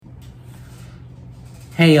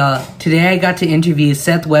Hey y'all, today I got to interview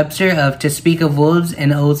Seth Webster of To Speak of Wolves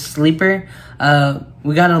and Oh Sleeper.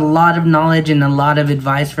 We got a lot of knowledge and a lot of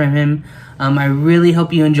advice from him. I really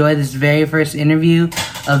hope you enjoy this very first interview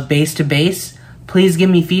of Bass to Bass. Please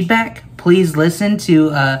give me feedback. Please listen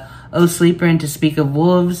to Oh Sleeper and To Speak of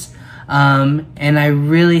Wolves. And I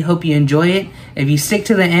really hope you enjoy it. If you stick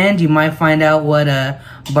to the end, you might find out what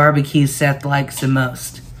barbecue Seth likes the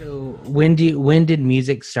most. So when did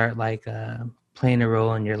music start playing a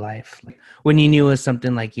role in your life? Like, when you knew it was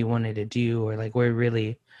something like you wanted to do, or like where it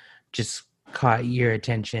really just caught your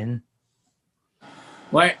attention?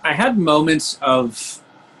 Well, I had moments of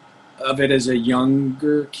it as a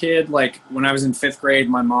younger kid. Like when I was in fifth grade,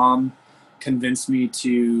 my mom convinced me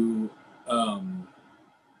to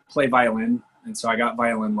play violin, and so I got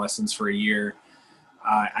violin lessons for a year.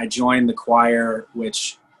 I joined the choir,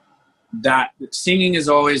 which that singing has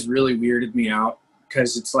always really weirded me out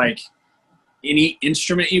because it's like any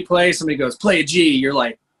instrument you play, somebody goes play a G, you're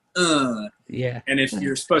like, Yeah. and if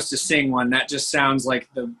you're supposed to sing one, that just sounds like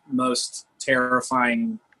the most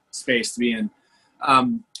terrifying space to be in.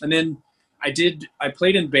 And then I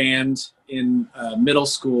played in band in middle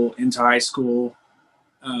school into high school.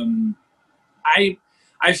 I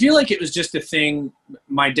I feel like it was just a thing.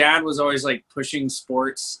 My dad was always like pushing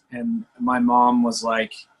sports, and my mom was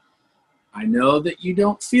like, I know that you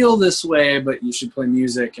don't feel this way, but you should play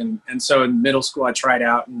music. And so in middle school, I tried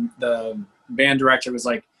out, and the band director was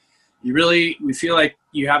like, we feel like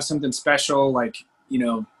you have something special. Like,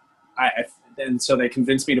 and so they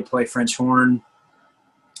convinced me to play French horn.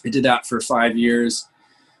 I did that for 5 years.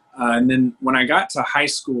 And then when I got to high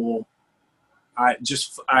school,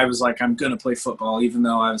 I was like, I'm going to play football, even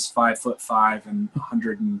though I was 5'5" and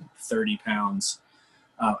 130 pounds.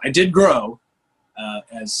 I did grow,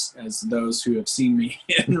 as those who have seen me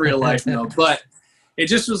in real life know, but it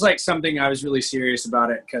just was like something I was really serious about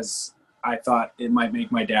it because I thought it might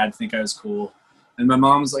make my dad think I was cool. And my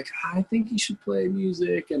mom was like, I think you should play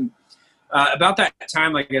music. And about that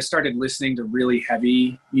time, like I started listening to really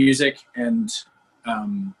heavy music. And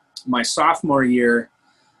my sophomore year,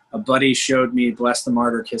 a buddy showed me "Bless the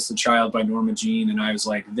Martyr, Kiss the Child" by Norma Jean, and I was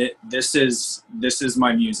like, "This is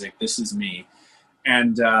my music. This is me."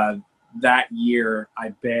 And that year, I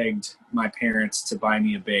begged my parents to buy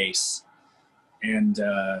me a bass, and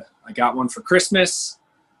I got one for Christmas,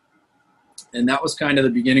 and that was kind of the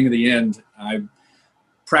beginning of the end. I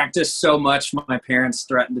practiced so much, my parents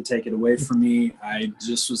threatened to take it away from me. I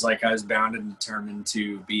just was like, I was bound and determined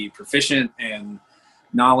to be proficient and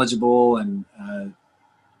knowledgeable, and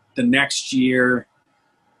the next year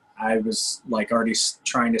I was like already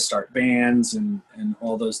trying to start bands and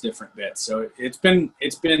all those different bits. So it's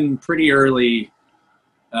been pretty early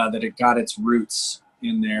that it got its roots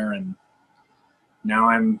in there. And now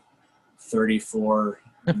I'm 34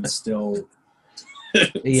 and still,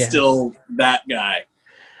 Yeah, still that guy.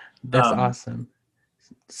 that's awesome.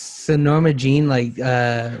 So Norma Jean,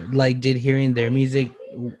 did hearing their music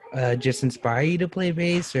just inspire you to play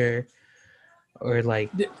bass, or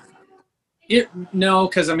like? No,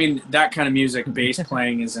 because I mean that kind of music, bass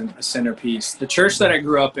playing isn't a centerpiece. The church that I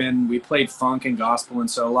grew up in, we played funk and gospel, and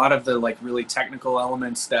so a lot of the like really technical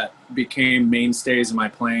elements that became mainstays in my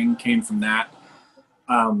playing came from that.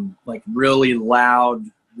 Like really loud,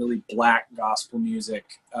 really black gospel music.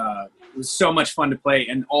 It was so much fun to play,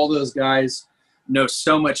 and all those guys know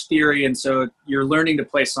so much theory, and so you're learning to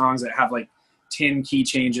play songs that have like 10 key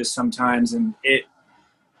changes sometimes, and it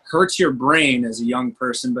hurts your brain as a young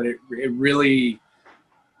person, but it really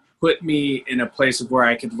put me in a place of where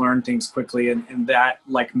I could learn things quickly, and that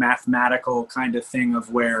like mathematical kind of thing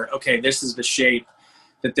of where, okay, this is the shape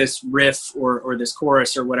that this riff or this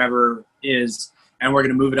chorus or whatever is, and we're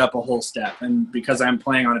going to move it up a whole step. And because I'm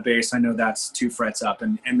playing on a bass, I know that's 2 frets up,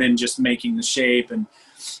 and then just making the shape and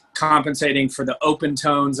compensating for the open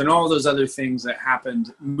tones and all those other things that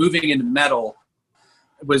happened. Moving into metal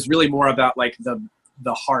was really more about like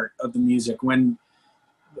the heart of the music, when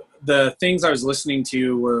the things I was listening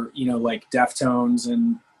to were, like Deftones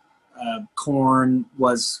and Korn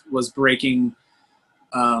was breaking.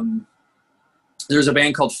 There's a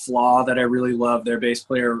band called Flaw that I really love. Their bass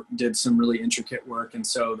player did some really intricate work, and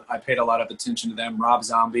so I paid a lot of attention to them. Rob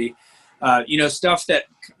Zombie, stuff that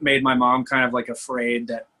made my mom kind of like afraid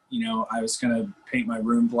that, I was going to paint my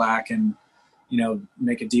room black and,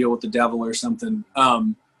 make a deal with the devil or something.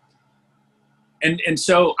 And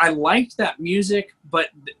so I liked that music, but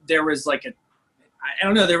there was like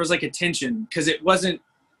there was like a tension because it wasn't,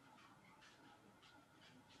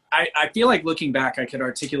 I feel like looking back, I could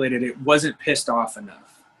articulate it. It wasn't pissed off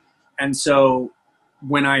enough. And so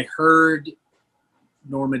when I heard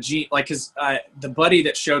Norma Jean, like, cause the buddy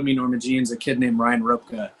that showed me Norma Jean's a kid named Ryan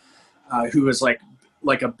Ropka, who was like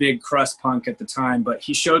a big crust punk at the time, but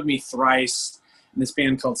he showed me Thrice and this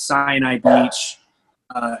band called Cyanide Beach,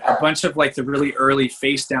 a bunch of like the really early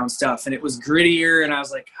Face Down stuff, and it was grittier, and I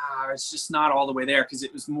was like, it's just not all the way there, because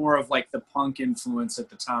it was more of like the punk influence at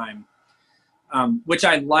the time, which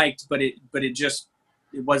I liked, but it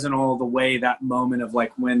wasn't all the way. That moment of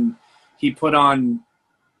like when he put on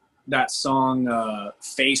that song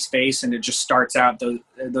Face, and it just starts out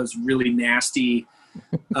those really nasty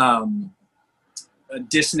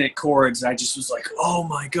dissonant chords. I just was like, oh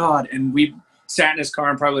my God. And we sat in his car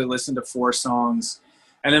and probably listened to 4 songs.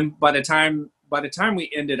 And then by the time we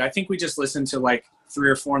ended, I think we just listened to like 3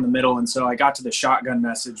 or 4 in the middle. And so I got to the Shotgun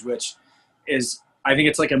Message, which is, I think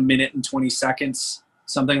it's like 1 minute and 20 seconds,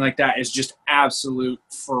 something like that. Is just absolute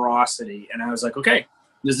ferocity. And I was like, okay,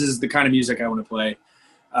 this is the kind of music I want to play.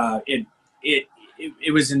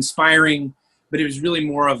 It was inspiring, but it was really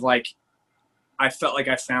more of like, I felt like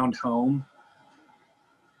I found home.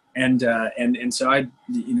 And so I,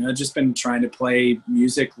 just been trying to play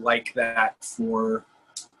music like that for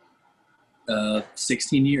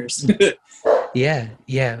 16 years. Yeah.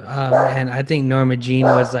 And I think Norma Jean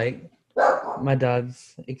was like, my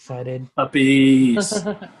dog's excited. Puppies.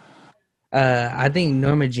 I think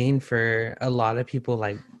Norma Jean, for a lot of people,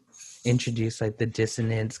 like introduced like the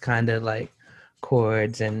dissonance kind of like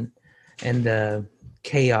chords and the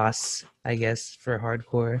chaos, I guess, for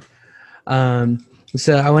hardcore.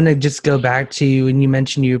 So I want to just go back to when you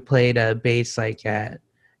mentioned you played bass like at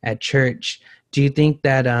church. Do you think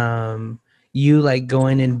that you like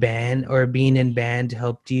going in band or being in band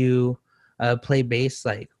helped you play bass?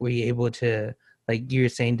 Like, were you able to, like you were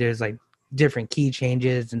saying, there's like different key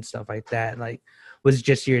changes and stuff like that. Like, was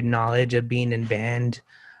just your knowledge of being in band,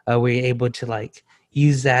 were you able to like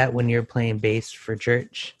use that when you're playing bass for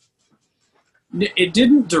church? It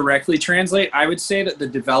didn't directly translate. I would say that the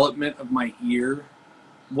development of my ear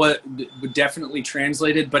would definitely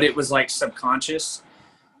translated, but it was like subconscious.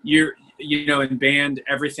 In band,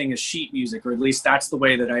 everything is sheet music, or at least that's the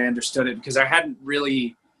way that I understood it, because I hadn't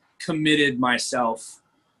really committed myself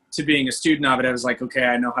to being a student of it. I was like, okay,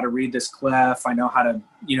 I know how to read this clef. I know how to,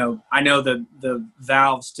 I know the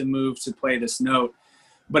valves to move to play this note.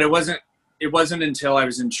 But it wasn't until I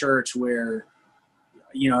was in church where,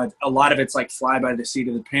 a lot of it's like fly by the seat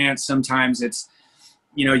of the pants. Sometimes it's,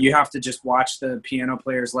 you have to just watch the piano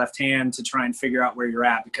player's left hand to try and figure out where you're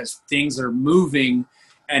at, because things are moving.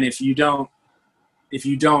 And if you don't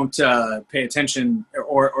pay attention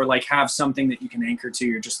or like have something that you can anchor to,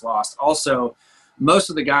 you're just lost. Also, most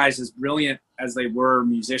of the guys, as brilliant as they were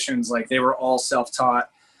musicians, like they were all self-taught.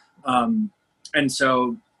 And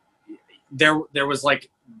so there was like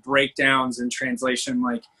breakdowns in translation.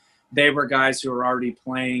 Like they were guys who were already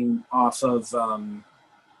playing off of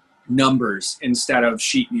numbers instead of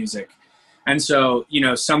sheet music. And so,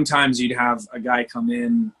 sometimes you'd have a guy come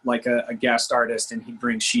in like a guest artist, and he'd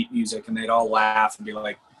bring sheet music, and they'd all laugh and be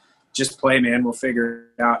like, just play, man, we'll figure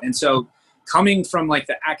it out. And so coming from like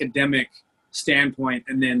the academic standpoint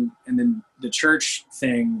and then the church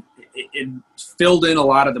thing, it filled in a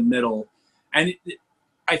lot of the middle. And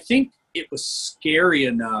I think it was scary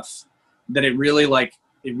enough that it really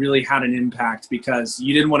had an impact, because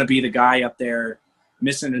you didn't want to be the guy up there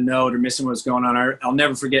missing a note or missing what's going on. I'll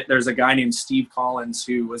never forget, there's a guy named Steve Collins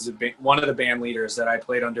who was one of the band leaders that I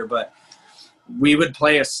played under, but we would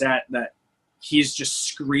play a set that he's just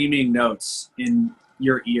screaming notes in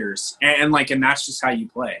your ears. And that's just how you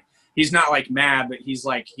play. He's not like mad, but he's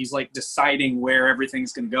like deciding where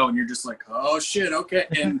everything's going to go. And you're just like, oh shit. Okay.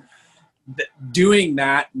 And doing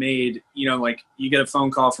that made, like you get a phone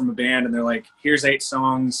call from a band and they're like, here's 8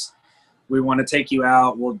 songs. We want to take you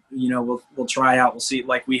out. We'll try out. We'll see.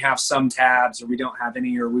 Like we have some tabs, or we don't have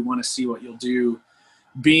any, or we want to see what you'll do.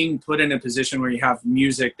 Being put in a position where you have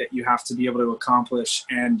music that you have to be able to accomplish,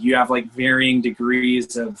 and you have like varying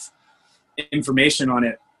degrees of information on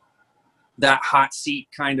it. That hot seat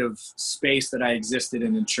kind of space that I existed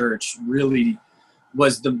in church really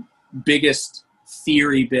was the biggest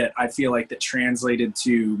theory bit, I feel like, that translated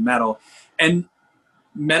to metal. And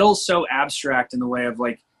metal's so abstract in the way of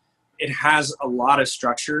like, it has a lot of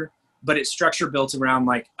structure, but it's structure built around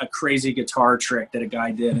like a crazy guitar trick that a guy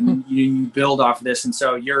did. And you build off of this. And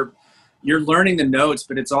so you're learning the notes,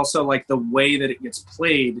 but it's also like the way that it gets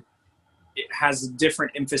played, it has a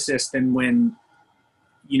different emphasis than when,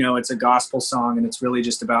 it's a gospel song, and it's really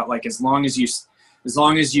just about like, as long as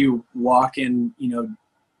you walk in,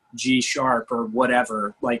 G sharp or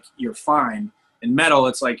whatever, like you're fine. In metal,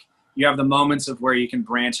 it's like, you have the moments of where you can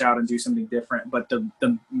branch out and do something different, but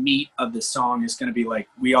the meat of the song is going to be like,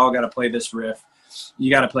 we all got to play this riff. You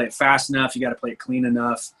got to play it fast enough. You got to play it clean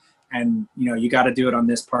enough. And, you know, you got to do it on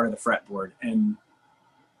this part of the fretboard. And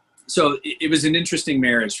so it was an interesting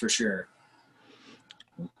marriage for sure.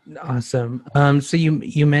 Awesome. So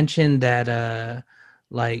you mentioned that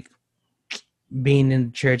like being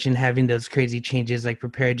in church and having those crazy changes like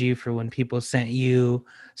prepared you for when people sent you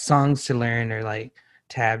songs to learn, or like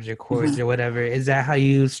tabs or chords or whatever. Is that how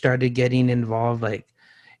you started getting involved, like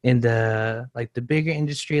in the bigger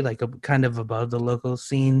industry, like kind of above the local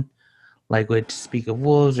scene, like with Speak of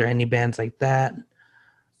Wolves or any bands like that?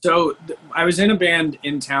 So I was in a band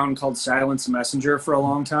in town called Silence Messenger for a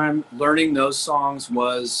long time. Learning those songs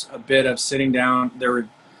was a bit of sitting down. There were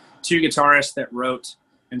two guitarists that wrote,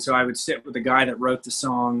 and so I would sit with the guy that wrote the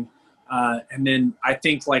song, and then I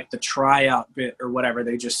think like the tryout bit or whatever,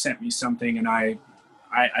 they just sent me something, and I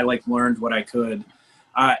like learned what I could.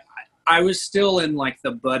 I was still in like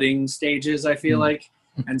the budding stages, I feel like,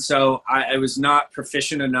 and so I was not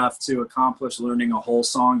proficient enough to accomplish learning a whole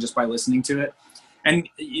song just by listening to it. And,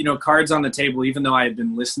 you know, cards on the table, even though I had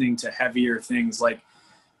been listening to heavier things like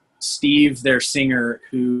Steve, their singer,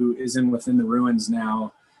 who is in Within the Ruins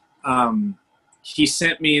now, he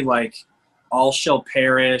sent me like All Shall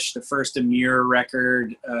Perish, the first Amir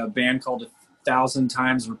record, a band called 1,000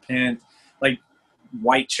 Times Repent, like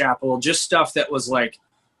Whitechapel, just stuff that was like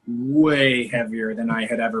way heavier than I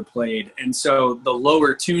had ever played. And so the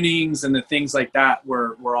lower tunings and the things like that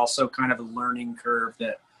were also kind of a learning curve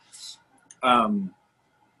that,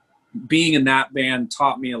 being in that band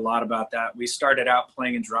taught me a lot about that. We started out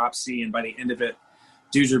playing in drop C, and by the end of it,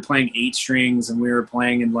 dudes were playing 8 strings and we were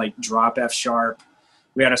playing in like drop F sharp.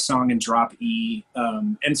 We had a song in drop E.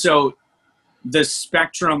 And so the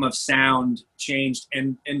spectrum of sound changed,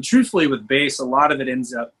 and truthfully with bass, a lot of it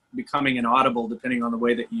ends up becoming inaudible depending on the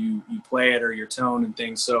way that you play it or your tone and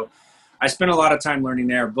things. So I spent a lot of time learning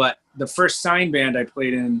there. But the first sign band I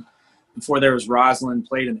played in before there was Rosalind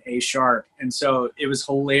played in A sharp. And so it was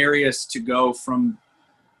hilarious to go from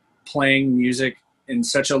playing music in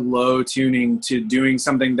such a low tuning to doing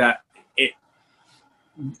something that it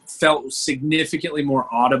felt significantly more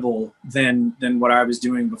audible than what I was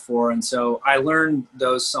doing before. And so I learned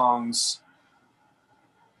those songs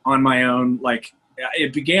on my own. Like,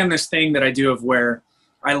 it began this thing that I do of where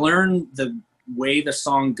I learn the way the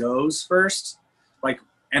song goes first, like,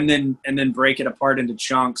 and then break it apart into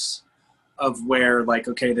chunks of where, like,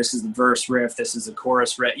 okay, this is the verse riff, this is the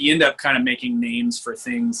chorus riff. You end up kind of making names for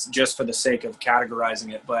things just for the sake of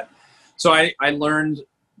categorizing it. But so I learned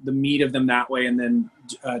the meat of them that way. And then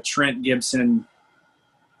Trent Gibson,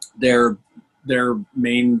 their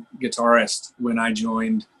main guitarist, when I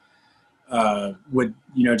joined, would,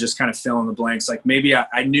 you know, just kind of fill in the blanks. Like, maybe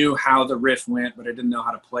I knew how the riff went, but I didn't know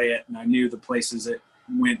how to play it. And I knew the places it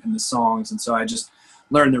went in the songs. And so I just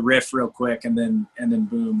learn the riff real quick, and then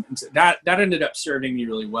boom. And so that ended up serving me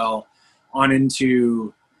really well on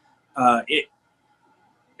into it.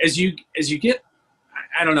 As you get,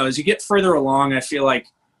 I don't know, as you get further along, I feel like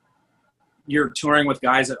you're touring with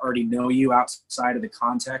guys that already know you outside of the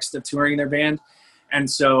context of touring their band. And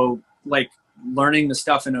so, like, learning the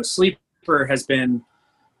stuff in No Sleeper has been,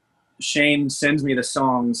 Shane sends me the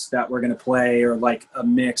songs that we're going to play, or like a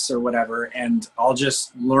mix or whatever, and I'll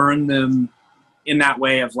just learn them in that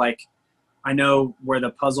way of like, I know where the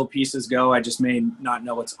puzzle pieces go, I just may not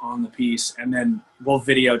know what's on the piece. And then we'll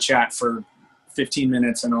video chat for 15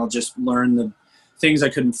 minutes and I'll just learn the things I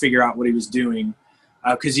couldn't figure out what he was doing.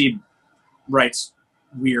 'Cause he writes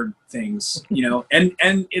weird things, you know, and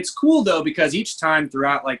it's cool though, because each time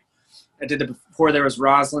throughout, like I did before there was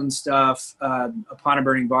Rosalind stuff, Upon a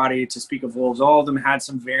Burning Body, To Speak of Wolves, all of them had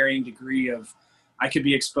some varying degree of, I could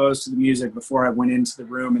be exposed to the music before I went into the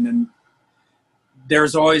room. And then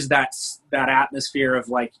there's always that atmosphere of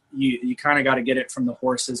like, you kind of got to get it from the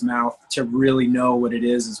horse's mouth to really know what it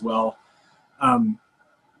is as well.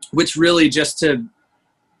 Which really, just to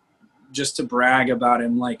brag about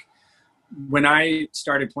him, like when I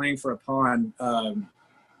started playing for Upon,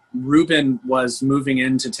 Ruben was moving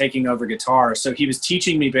into taking over guitar. So he was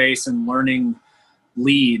teaching me bass and learning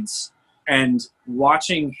leads, and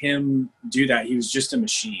watching him do that, he was just a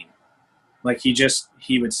machine. Like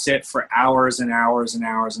he would sit for hours and hours and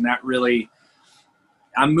hours. And that really,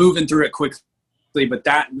 I'm moving through it quickly, but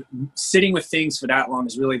that sitting with things for that long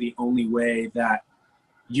is really the only way that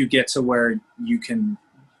you get to where you can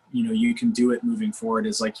do it moving forward,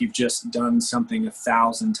 is like, you've just done something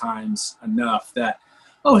 1,000 times enough that,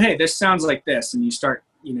 oh, hey, this sounds like this. And you start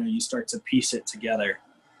to piece it together.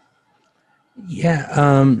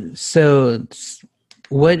 Yeah. So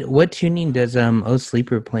What tuning does O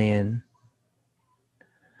Sleeper play in?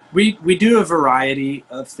 We do a variety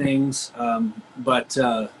of things, but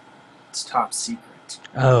it's top secret.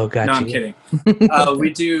 Oh, No, got I'm you. kidding. We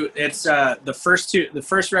do. It's the first two. The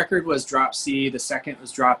first record was Drop C. The second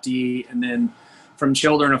was Drop D, and then from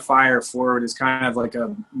Children of Fire forward is kind of like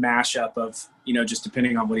a mashup of just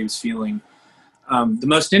depending on what he was feeling. The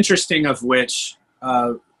most interesting of which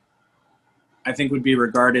I think would be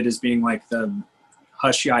regarded as being like the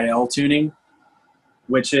Hush Yael tuning,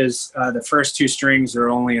 which is the first two strings are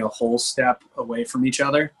only a whole step away from each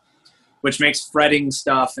other, which makes fretting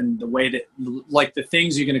stuff and the way that, like, the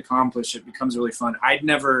things you can accomplish, it becomes really fun. I'd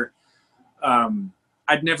never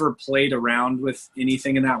played around with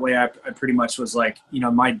anything in that way. I pretty much was like,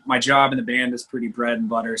 my job in the band is pretty bread and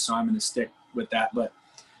butter, so I'm going to stick with that. But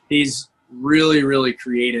he's really, really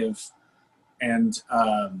creative. And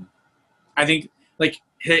I think, like,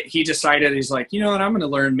 he decided, he's like, what, I'm going to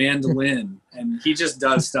learn mandolin. And he just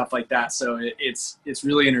does stuff like that. So it's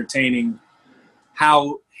really entertaining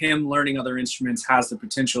how him learning other instruments has the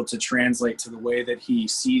potential to translate to the way that he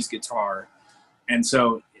sees guitar. And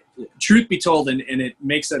so, truth be told, and it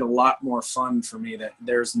makes it a lot more fun for me that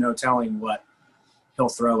there's no telling what he'll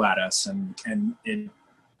throw at us. And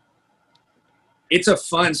it's a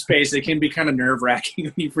fun space. It can be kind of nerve-wracking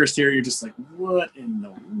when you first hear it. You're just like, what in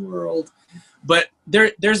the world? But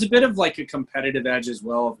there's a bit of like a competitive edge as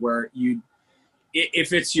well, of where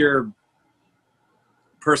if it's your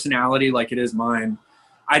personality like it is mine,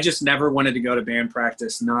 I just never wanted to go to band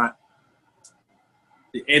practice not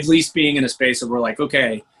at least being in a space of where, like,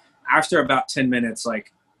 okay, after about 10 minutes,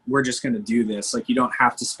 like, we're just going to do this. Like, you don't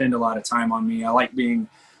have to spend a lot of time on me. I like being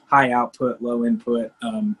high output, low input.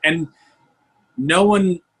 And no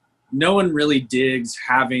one really digs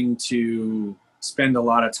having to spend a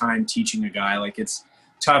lot of time teaching a guy. Like, it's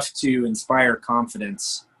tough to inspire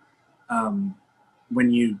confidence when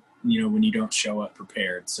you don't show up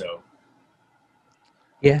prepared. So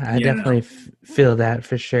Yeah, I definitely feel that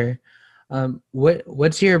for sure.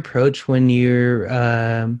 What's your approach when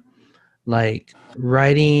you're like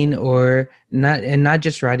writing, or not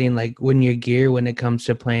just writing, like when you're gear, when it comes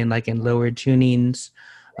to playing like in lower tunings?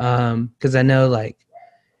 Because I know, like,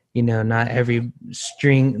 not every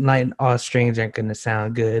string, like all strings aren't going to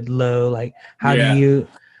sound good low. Like, how do you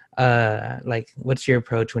like, what's your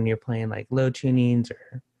approach when you're playing like low tunings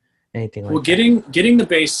or anything like that? Well, getting the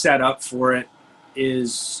bass set up for it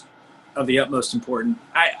is of the utmost importance.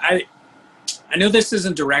 I know this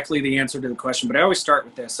isn't directly the answer to the question, but I always start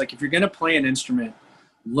with this. Like, if you're going to play an instrument,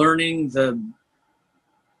 learning the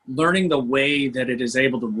way that it is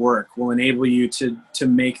able to work will enable you to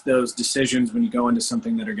make those decisions when you go into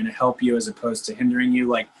something that are going to help you as opposed to hindering you.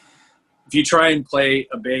 Like, if you try and play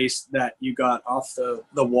a bass that you got off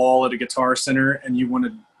the wall at a Guitar Center and you want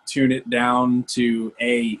to tune it down to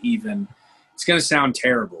A even, it's going to sound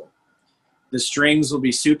terrible. The strings will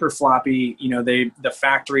be super floppy. The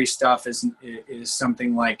factory stuff is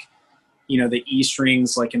something like, the E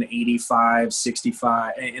strings, like an 85,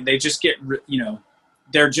 65, and they just get,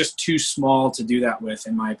 they're just too small to do that with,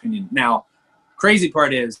 in my opinion. Now, crazy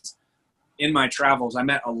part is, in my travels, I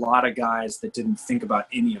met a lot of guys that didn't think about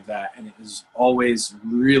any of that, and it was always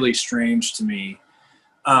really strange to me.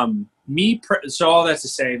 So all that's to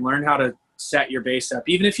say, learn how to set your bass up.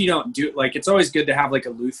 Even if you don't do, like, it's always good to have like a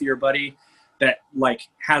luthier buddy that, like,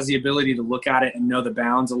 has the ability to look at it and know the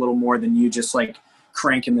bounds a little more than you just like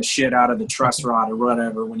cranking the shit out of the truss rod or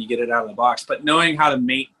whatever when you get it out of the box. But knowing how to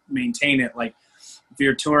maintain it, like, if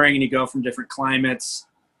you're touring and you go from different climates,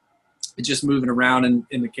 it's just moving around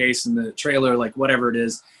in the case, in the trailer, like whatever it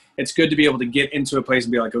is, it's good to be able to get into a place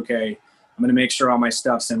and be like, okay, I'm going to make sure all my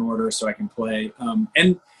stuff's in order so I can play.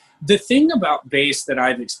 And the thing about bass that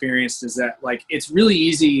I've experienced is that, like, it's really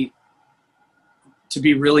easy to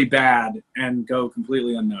be really bad and go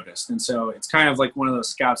completely unnoticed. And so it's kind of like one of those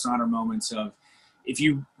Scout's honor moments of, if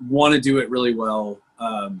you want to do it really well,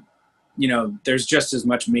 there's just as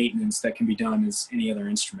much maintenance that can be done as any other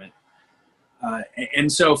instrument.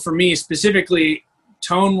 And so for me specifically,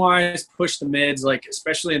 tone wise, push the mids, like,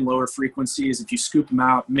 especially in lower frequencies, if you scoop them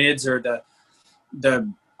out, mids are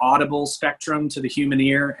the audible spectrum to the human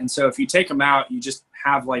ear. And so if you take them out, you just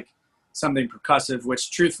have like something percussive,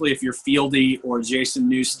 which truthfully, if you're Fieldy or Jason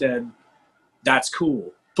Newsted, that's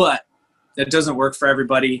cool, but that doesn't work for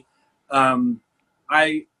everybody. And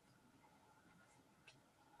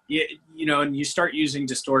you start using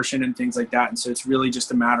distortion and things like that. And so it's really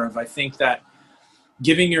just a matter of, I think that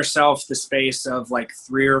giving yourself the space of like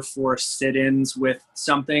 3 or 4 sit-ins with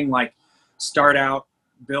something, like, start out,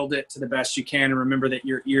 build it to the best you can, and remember that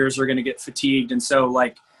your ears are going to get fatigued. And so,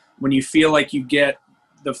 like, when you feel like you get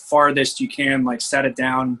the farthest you can, like set it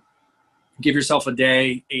down, give yourself a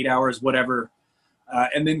day, 8 hours, whatever,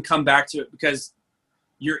 and then come back to it, because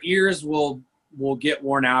your ears will get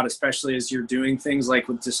worn out, especially as you're doing things like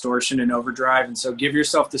with distortion and overdrive. And so give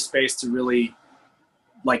yourself the space to really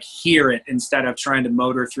like hear it instead of trying to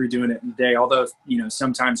motor through doing it in a day. Although,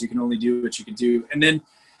 sometimes you can only do what you can do. And then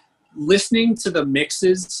listening to the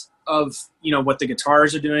mixes of, what the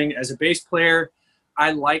guitars are doing. As a bass player,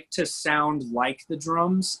 I like to sound like the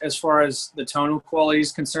drums as far as the tonal quality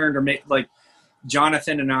is concerned, or like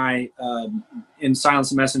Jonathan and I, in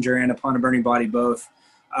Silence the Messenger and Upon a Burning Body both,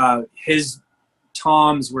 his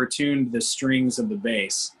toms were tuned to the strings of the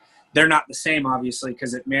bass. They're not the same, obviously,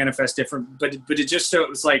 because it manifests different, but it just, so it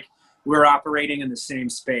was like we're operating in the same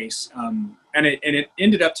space. And it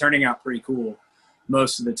ended up turning out pretty cool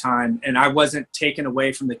most of the time. And I wasn't taken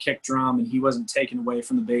away from the kick drum, and he wasn't taken away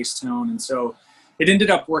from the bass tone. And so it ended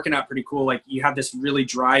up working out pretty cool. Like you have this really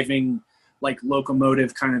driving, like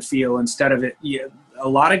locomotive kind of feel instead of it. A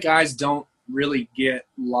lot of guys don't really get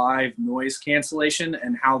live noise cancellation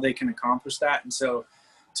and how they can accomplish that. And so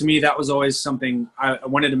to me, that was always something I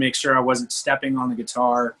wanted to make sure I wasn't stepping on the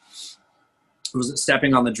guitar, I wasn't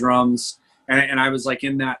stepping on the drums, and I was like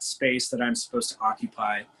in that space that I'm supposed to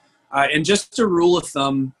occupy. And just a rule of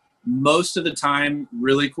thumb, most of the time,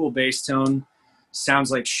 really cool bass tone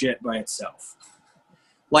sounds like shit by itself.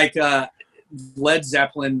 Like Led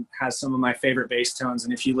Zeppelin has some of my favorite bass tones,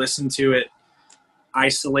 and if you listen to it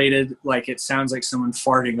isolated, like it sounds like someone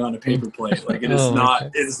farting on a paper plate. Like it is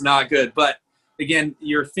it is not good. But again,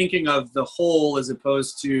 you're thinking of the whole as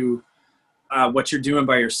opposed to what you're doing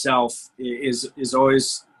by yourself is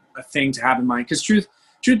always a thing to have in mind. Because truth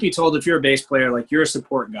be told, if you're a bass player, like you're a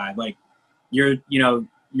support guy, like you're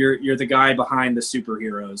the guy behind the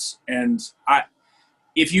superheroes. And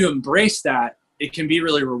if you embrace that, it can be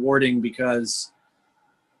really rewarding, because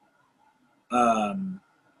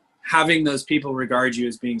having those people regard you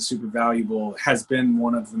as being super valuable has been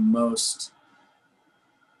one of the most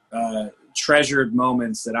treasured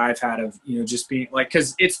moments that I've had of, just being like,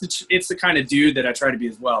 cause it's the kind of dude that I try to be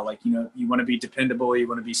as well. Like, you want to be dependable, you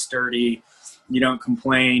want to be sturdy, you don't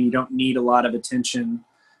complain, you don't need a lot of attention.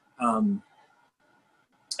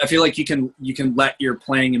 I feel like you can let your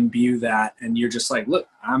playing imbue that, and you're just like, look,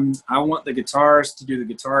 I want the guitars to do the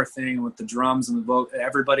guitar thing, I want the drums and the vocal,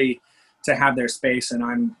 everybody to have their space, and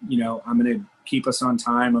I'm going to keep us on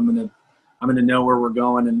time. I'm going to know where we're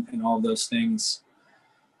going and all those things.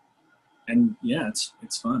 And yeah,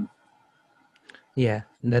 it's fun. Yeah,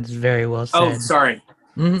 that's very well said. Oh, sorry.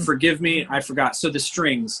 Mm-hmm. Forgive me, I forgot. So the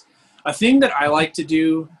strings, a thing that I like to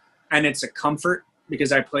do, and it's a comfort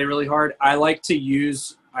because I play really hard, I like to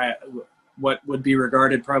use what would be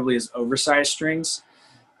regarded probably as oversized strings,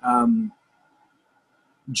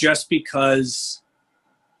 just because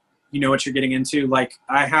you know what you're getting into. Like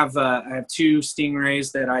I have two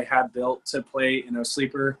Stingrays that I had built to play in a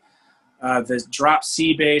sleeper. The drop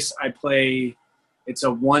C bass I play, it's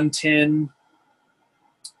a 110,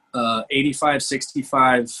 85,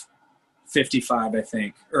 65, 55, I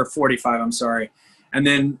think, or 45, I'm sorry. And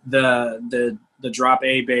then the drop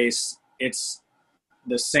A bass, it's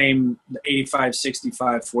the same, the 85,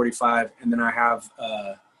 65, 45. And then I have,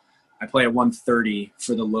 I play a 130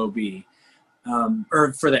 for the low B,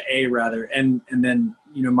 or for the A rather. And then,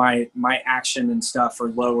 my action and stuff are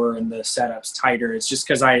lower and the setup's tighter. It's just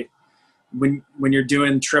because when you're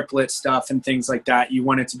doing triplet stuff and things like that, you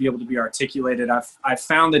want it to be able to be articulated. I've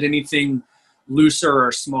found that anything looser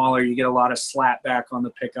or smaller, you get a lot of slap back on the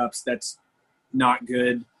pickups. That's not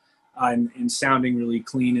good, and sounding really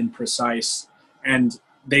clean and precise. And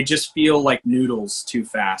they just feel like noodles too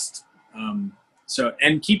fast.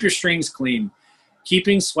 And keep your strings clean.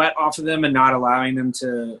 Keeping sweat off of them and not allowing them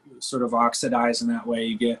to sort of oxidize in that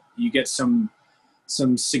way, you get some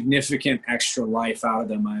significant extra life out of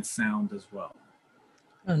them, I've found as well.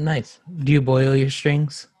 Oh, nice. Do you boil your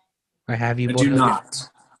strings? Or have you boiled? I do not.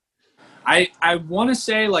 I want to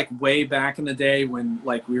say like way back in the day when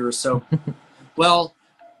like we were so well,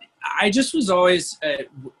 I just was always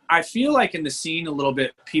I feel like in the scene a little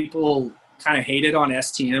bit people kind of hated on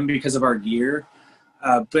STM because of our gear,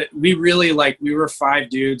 but we really we were 5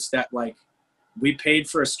 dudes that like we paid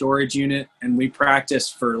for a storage unit and we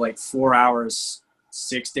practiced for like 4 hours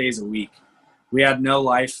 6 days a week. We had no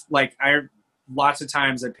life. Like lots of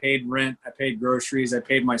times I paid rent, I paid groceries, I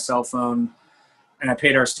paid my cell phone, and I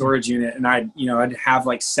paid our storage unit, and I'd have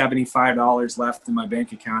like $75 left in my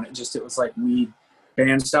bank account. It was like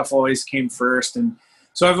band stuff always came first. And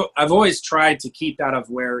so I've always tried to keep that of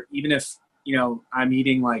where, even if, I'm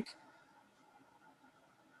eating like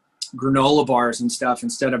granola bars and stuff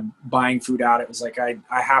instead of buying food out. It was like I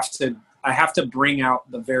have to bring out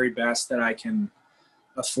the very best that I can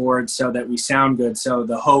afford so that we sound good. So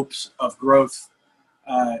the hopes of growth,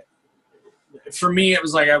 for me, it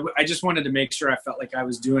was like I just wanted to make sure I felt like I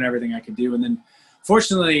was doing everything I could do. And then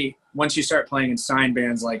fortunately, once you start playing in sign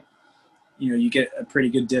bands, like, you know, you get a pretty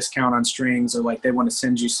good discount on strings, or like they want to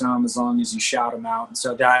send you some as long as you shout them out. And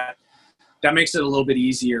so that makes it a little bit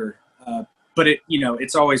easier. But it, you know,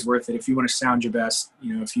 it's always worth it. If you want to sound your best,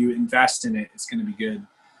 you know, if you invest in it, it's going to be good.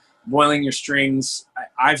 Boiling your strings.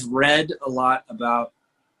 I've read a lot about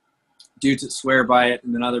dudes that swear by it,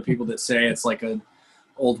 and then other people that say it's like a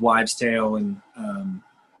old wives' tale. And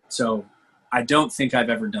so I don't think I've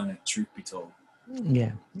ever done it, truth be told.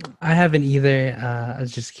 Yeah, I haven't either. I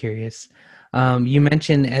was just curious. You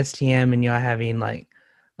mentioned STM and y'all having like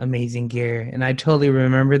amazing gear, and I totally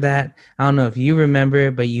remember that. I don't know if you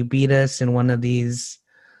remember, but you beat us in one of these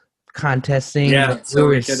contests things. Yeah, we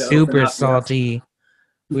were super salty. Yeah.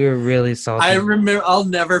 We were really salty. I remember. I'll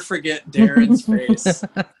never forget Darren's face.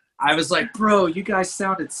 I was like, "Bro, you guys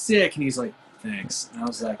sounded sick," and he's like, "Thanks." And I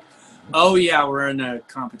was like, "Oh yeah, we're in a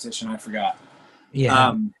competition. I forgot."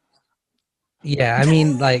 Yeah. Yeah, I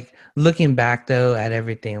mean, like, looking back, though, at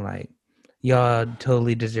everything, like, y'all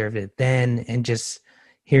totally deserved it then, and just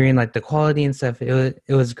hearing, like, the quality and stuff, it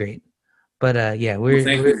was great. But, yeah,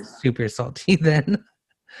 we're super salty then.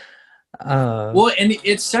 Well, and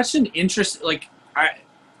it's such an interest, like,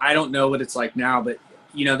 I don't know what it's like now, but,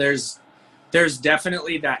 you know, there's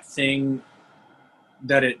definitely that thing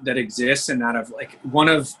that exists, and that of, like, one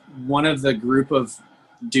of the group of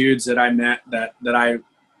dudes that I met that I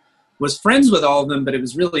was friends with all of them, but it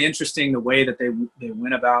was really interesting the way that they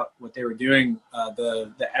went about what they were doing.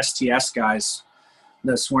 The STS guys,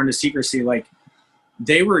 the Sworn to Secrecy, like,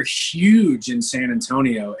 they were huge in San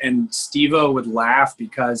Antonio, and Steve-O would laugh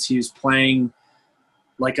because he was playing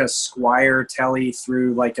like a Squire Telly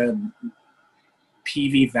through like a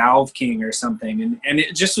PV Valve King or something. And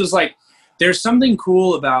it just was like, there's something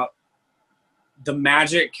cool about the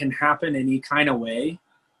magic can happen any kind of way.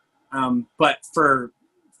 But for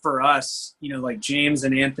us, you know, like James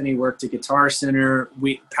and Anthony worked at Guitar Center.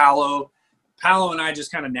 Paolo and I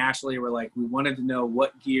just kind of naturally were like, we wanted to know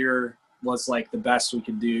what gear was like the best we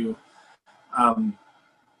could do.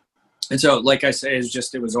 And so, like I say,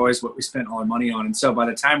 it was always what we spent all our money on. And so by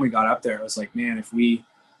the time we got up there, it was like, man, if we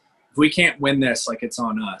can't win this, like, it's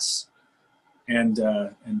on us. And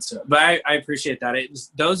so, but I appreciate that.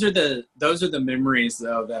 Those are the memories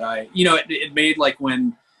though that it made, like,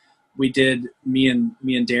 when we did, me and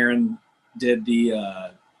Darren did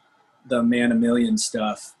the Man a Million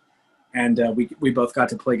stuff, and we both got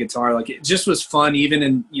to play guitar. Like, it just was fun, even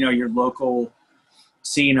in, you know, your local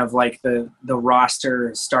scene of, like, the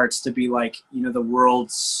roster starts to be like, you know, the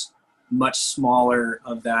world's much smaller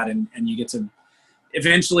of that, and you get to,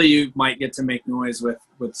 eventually you might get to make noise with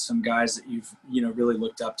some guys that you've, you know, really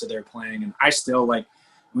looked up to their playing. And I still, like,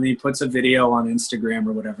 when he puts a video on Instagram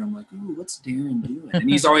or whatever, I'm like, ooh, what's Darren doing? And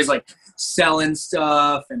he's always, like, selling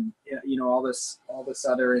stuff and, you know, all this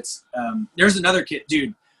other, it's, there's another kid,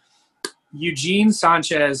 dude, Eugene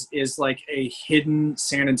Sanchez is like a hidden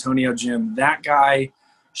San Antonio gem. That guy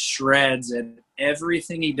shreds at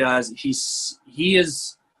everything he does. He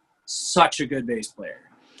is such a good bass player.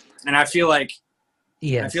 And I feel like,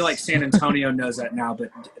 San Antonio knows that now,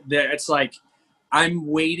 but it's like, I'm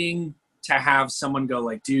waiting to have someone go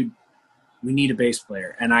like, dude, we need a bass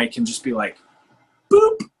player. And I can just be like,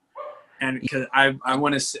 boop. And because I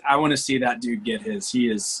want to see that dude get his. He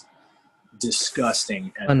is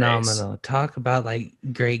disgusting at phenomenal. Bass. Talk about, like,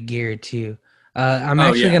 great gear too. I'm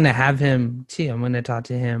actually going to have him too. I'm going to talk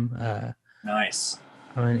to him. Nice.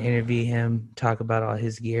 I'm going to interview him, talk about all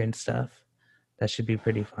his gear and stuff. That should be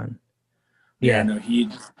pretty fun. Yeah, no, he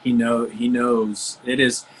knows.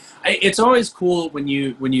 It's always cool when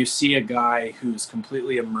you see a guy who's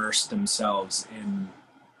completely immersed themselves in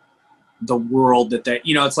the world that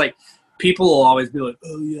you know, it's like, people will always be like,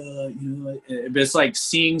 oh yeah, you know, but it's like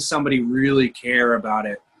seeing somebody really care about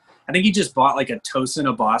it. I think he just bought like a Tosin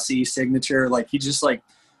Abasi signature. Like, he just like,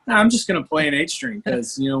 nah, I'm just going to play an 8-string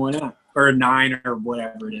because, you know, why not? Or a 9 or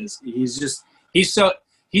whatever it is. He's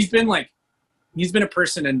been a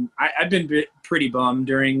person, and I've been pretty bummed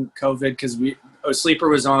during COVID because Sleeper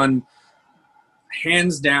was on,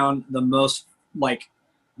 hands down, the most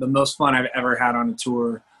fun I've ever had on a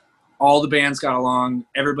tour. All the bands got along.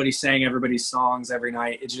 Everybody sang everybody's songs every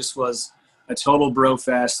night. It just was a total bro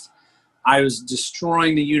fest. I was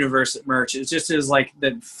destroying the universe at merch. It just is like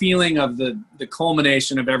the feeling of the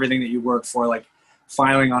culmination of everything that you work for, like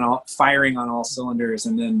firing on all cylinders.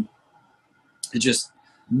 And then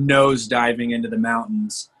nose diving into the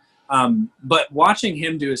mountains. But watching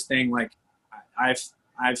him do his thing, like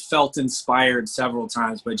I've felt inspired several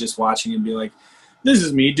times by just watching him be like, this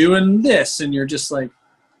is me doing this. And you're just like,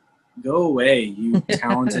 go away, you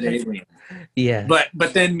talented alien. Yeah.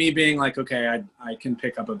 But then me being like, okay, I can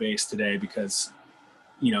pick up a bass today because,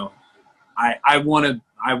 you know, I want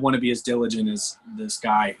to be as diligent as this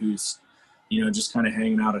guy who's, you know, just kind of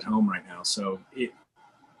hanging out at home right now. So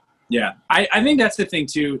I think that's the thing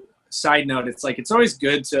too. Side note, it's like, it's always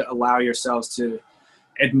good to allow yourselves to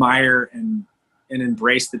admire and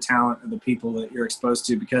embrace the talent of the people that you're exposed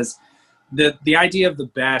to, because the idea of the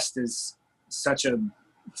best is such a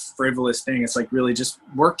frivolous thing. It's like, really just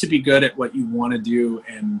work to be good at what you want to do.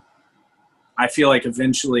 And I feel like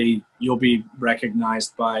eventually you'll be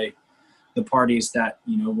recognized by the parties that,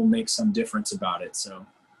 you know, will make some difference about it. So.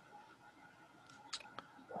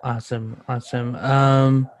 Awesome.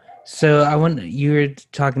 So you were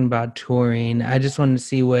talking about touring. I just wanted to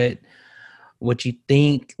see what you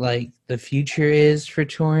think like the future is for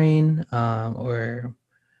touring, or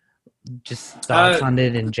just thoughts on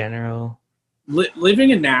it in general.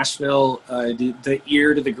 Living in Nashville, the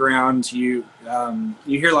ear to the ground, you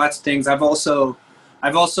hear lots of things. I've also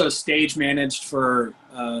stage managed for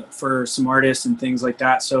some artists and things like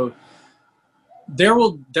that. So there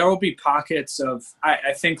will be pockets of,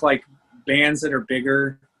 I think, like bands that are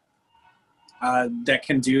bigger, that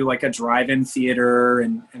can do like a drive-in theater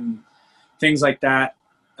and things like that.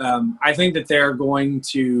 I think that they're going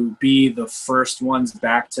to be the first ones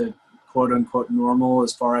back to quote unquote normal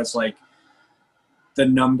as far as like the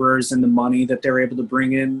numbers and the money that they're able to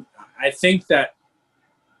bring in. I think that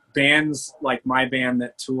bands like my band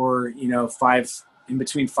that tour, you know, in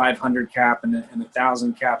between 500 cap and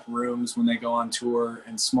 1,000 cap rooms when they go on tour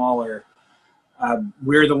and smaller,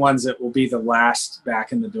 we're the ones that will be the last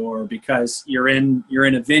back in the door, because you're in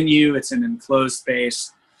a venue, it's an enclosed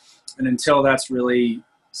space, and until that's really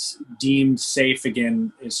deemed safe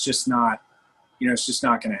again, it's just not going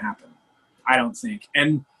to happen, I don't think.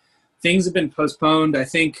 And things have been postponed. I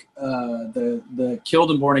think the Killed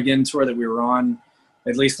and Born Again tour that we were on,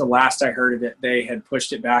 at least the last I heard of it, they had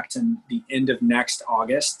pushed it back to the end of next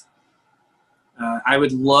August. I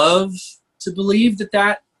would love to believe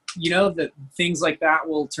that things like that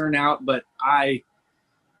will turn out, but I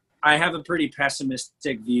have a pretty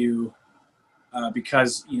pessimistic view,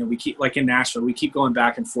 because, you know, we keep, like in Nashville, we keep going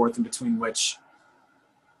back and forth in between which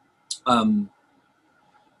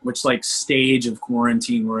like stage of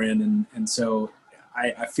quarantine we're in. And so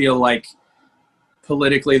I feel like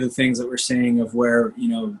politically the things that we're seeing of where, you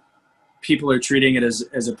know, people are treating it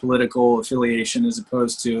as a political affiliation as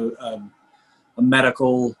opposed to a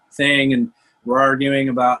medical thing. And we're arguing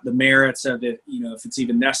about the merits of it, you know, if it's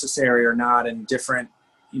even necessary or not. And different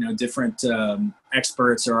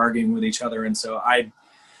experts are arguing with each other. And so I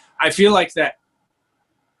feel like that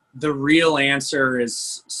the real answer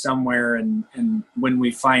is somewhere, and when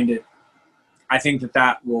we find it, I think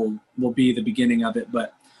that will be the beginning of it.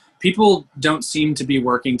 But people don't seem to be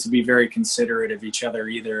working to be very considerate of each other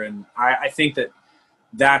either. And I think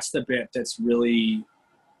that's the bit that's really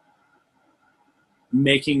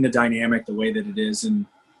making the dynamic the way that it is. And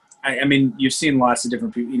I mean, you've seen lots of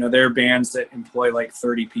different people, you know, there are bands that employ like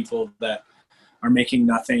 30 people that are making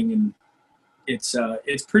nothing. And it's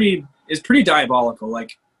pretty diabolical.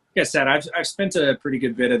 Like I said, I've spent a pretty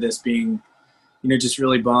good bit of this being, you know, just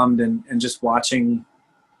really bummed and just watching,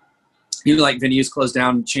 you know, like venues close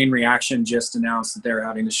down. Chain Reaction just announced that they're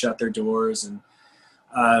having to shut their doors. And,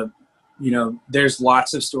 you know, there's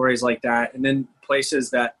lots of stories like that. And then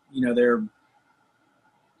places that, you know,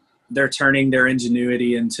 they're turning their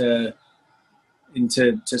ingenuity into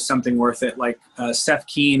something worth it. Like Seth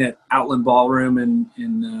Keen at Outland Ballroom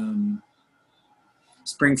in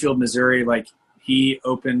Springfield, Missouri. Like, he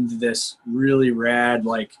opened this really rad,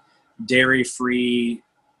 like, dairy-free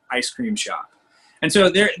ice cream shop. And so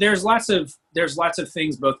there's lots of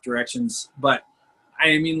things both directions. But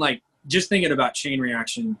I mean, like, just thinking about Chain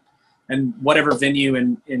Reaction and whatever venue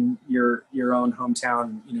in your own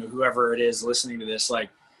hometown, you know, whoever it is listening to this, like,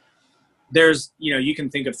 there's, you know, you can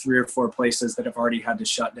think of 3 or 4 places that have already had to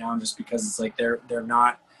shut down just because it's like they're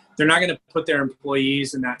not going to put their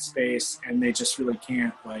employees in that space, and they just really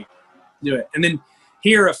can't, like, do it. And then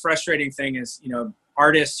here, a frustrating thing is, you know,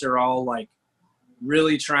 artists are all like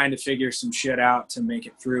really trying to figure some shit out to make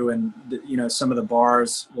it through. And, you know, some of the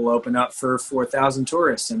bars will open up for 4,000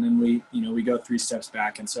 tourists, and then we go 3 steps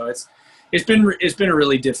back. And so it's been a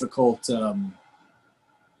really difficult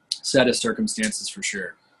set of circumstances for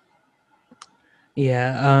sure.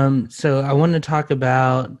 Yeah. So I want to talk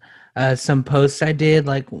about some posts I did.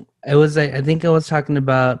 Like, it was like, I think I was talking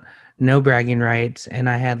about No Bragging Rights, and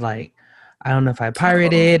I had like, I don't know if I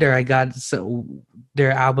pirated or I got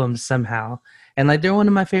their albums somehow, and like they're one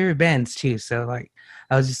of my favorite bands too. So like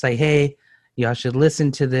I was just like, hey, y'all should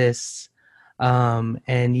listen to this,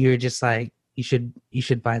 and you're just like, you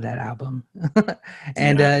should buy that album,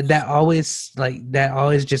 and Yeah. that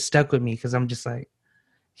always just stuck with me because I'm just like,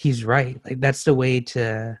 he's right. Like that's the way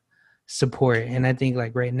to support, and I think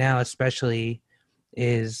like right now especially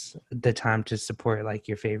is the time to support like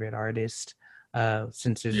your favorite artist,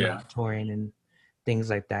 since there's a lot Yeah. of touring and things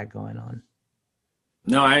like that going on.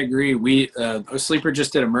 No, I agree. Sleeper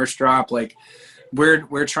just did a merch drop. Like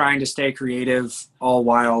we're trying to stay creative all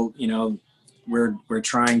while, we're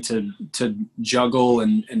trying to juggle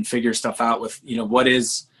and figure stuff out with, what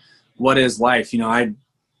is life.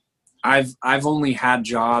 I've only had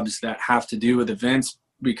jobs that have to do with events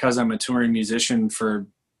because I'm a touring musician for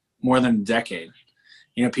more than a decade.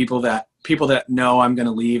 People that know I'm going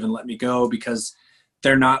to leave and let me go because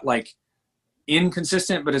they're not like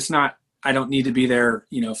inconsistent, but it's not, I don't need to be there,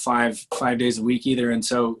 5 days a week either. And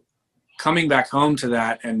so coming back home to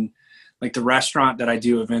that, and like the restaurant that I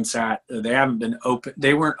do events at, they haven't been open.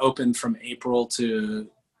 They weren't open from April to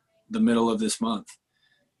the middle of this month.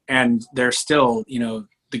 And they're still,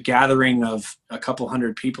 the gathering of a couple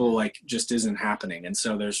hundred people like just isn't happening. And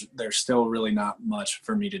so there's still really not much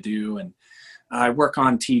for me to do. And I work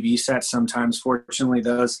on TV sets sometimes. Fortunately,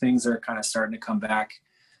 those things are kind of starting to come back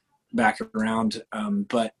around.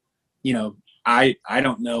 But I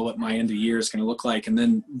don't know what my end of year is going to look like. And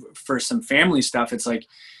then for some family stuff, it's like,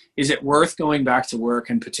 is it worth going back to work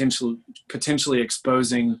and potentially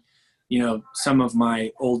exposing, some of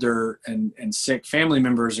my older and sick family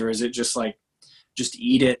members, or is it just like, just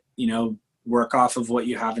eat it, work off of what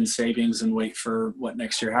you have in savings and wait for what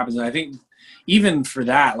next year happens. And I think even for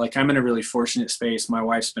that, like I'm in a really fortunate space. My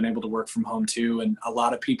wife's been able to work from home too. And a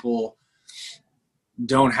lot of people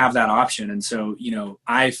don't have that option. And so,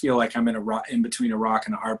 I feel like I'm in between a rock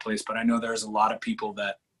and a hard place, but I know there's a lot of people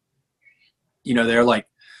that, they're like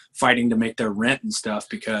fighting to make their rent and stuff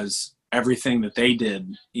because everything that they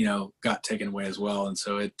did, got taken away as well. And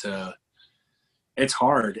so it's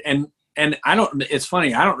hard. And it's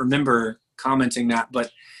funny, I don't remember commenting that,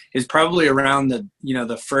 but it's probably around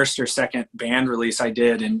the first or second band release I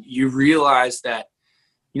did. And you realize that,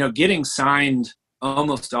 getting signed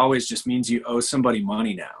almost always just means you owe somebody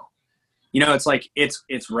money now. It's like,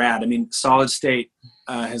 it's rad. I mean, Solid State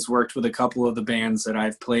has worked with a couple of the bands that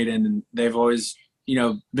I've played in, and they've always,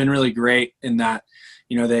 been really great in that,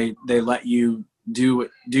 they let you do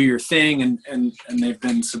your thing, and they've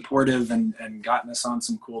been supportive and gotten us on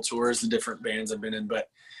some cool tours, the different bands I've been in. But,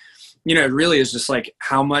 it really is just like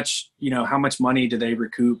how much money do they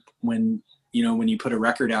recoup when you put a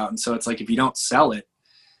record out? And so it's like, if you don't sell it,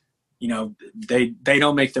 they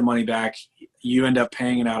don't make their money back. You end up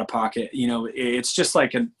paying it out of pocket. It's just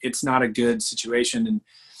like it's not a good situation. And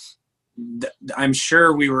I'm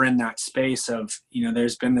sure we were in that space of,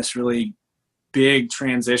 there's been this really big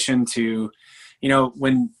transition to,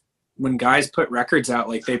 when guys put records out,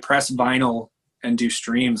 like they press vinyl and do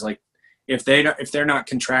streams, like if they're not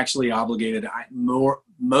contractually obligated,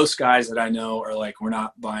 most guys that I know are like, we're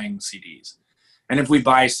not buying CDs. And if we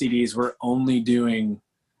buy CDs, we're only doing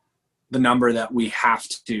the number that we have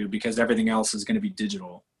to, because everything else is going to be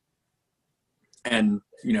digital. And,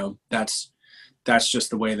 that's just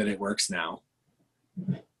the way that it works now.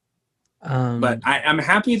 But I'm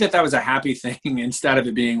happy that was a happy thing instead of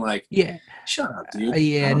it being like, yeah, shut up, dude.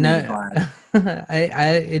 yeah, no,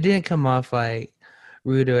 it didn't come off like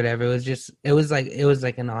rude or whatever. It was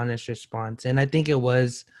like an honest response. And I think it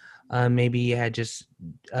was, maybe you had just,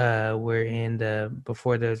 were in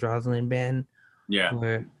before there was Rosalind band. Yeah.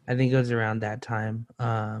 Where I think it was around that time.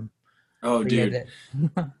 Oh, dude.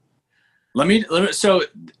 Yeah, let me, so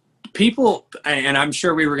people, and I'm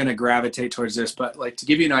sure we were going to gravitate towards this, but like to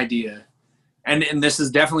give you an idea, and this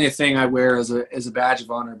is definitely a thing I wear as a badge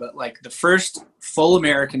of honor, but like the first full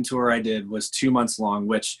American tour I did was 2 months long,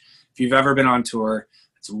 which if you've ever been on tour,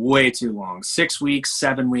 it's way too long. 6 weeks,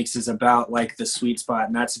 7 weeks is about like the sweet spot.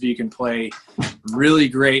 And that's if you can play really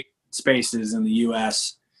great spaces in the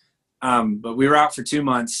US. But we were out for 2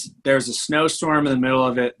 months. There was a snowstorm in the middle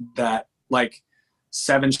of it that like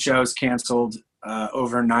 7 shows canceled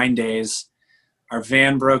over 9 days. Our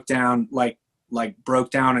van broke down, like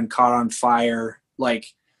broke down and caught on fire.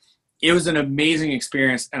 Like it was an amazing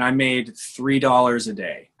experience. And I made $3 a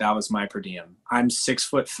day. That was my per diem. I'm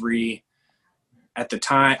 6'3". At the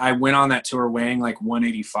time I went on that tour weighing like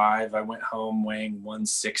 185. I went home weighing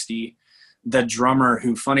 160. The drummer,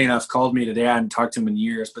 who funny enough called me today, I hadn't talked to him in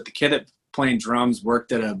years, but the kid that playing drums,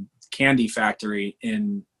 worked at a candy factory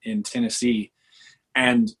in Tennessee.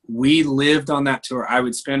 And we lived on that tour. I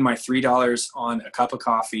would spend my $3 on a cup of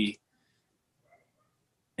coffee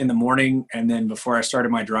in the morning, and then before I started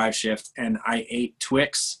my drive shift, and I ate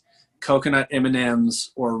Twix, coconut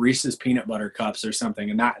M&Ms, or Reese's peanut butter cups or something.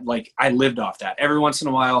 And that, like, I lived off that. Every once in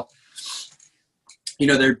a while, you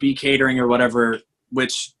know, there'd be catering or whatever,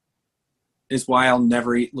 which is why I'll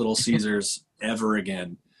never eat Little Caesars ever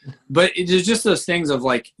again. But it's just those things of,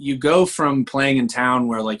 like, you go from playing in town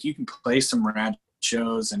where, like, you can play some rad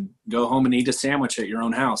shows and go home and eat a sandwich at your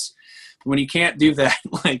own house. But when you can't do that,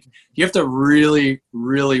 like, you have to really,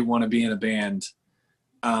 really want to be in a band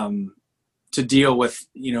to deal with,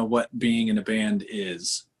 you know, what being in a band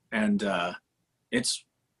is. And it's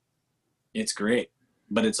great,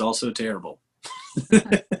 but it's also terrible.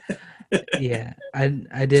 Yeah,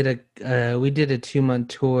 I did we did a 2-month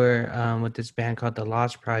tour with this band called The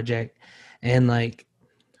Lost Project, and like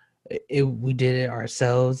we did it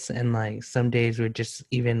ourselves, and like some days we're just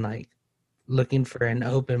even like looking for an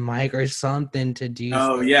open mic or something to do.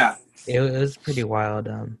 Oh, yeah. It was pretty wild.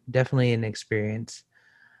 Definitely an experience.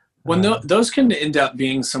 When those can end up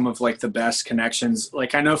being some of, like, the best connections.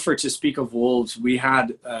 Like, I know for To Speak of Wolves, we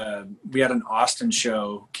had an Austin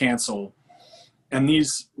show cancel, and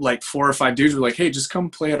these, like, 4 or 5 dudes were like, "Hey, just come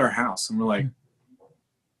play at our house." And we're like,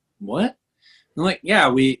 "What?" And like, "Yeah,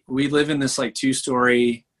 we live in this, like,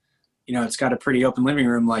 2-story, you know, it's got a pretty open living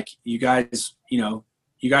room. Like, you guys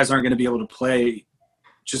aren't going to be able to play.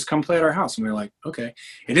 Just come play at our house." And we were like, okay.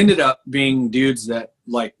 It ended up being dudes that,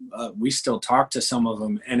 like, we still talk to some of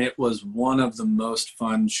them, and it was one of the most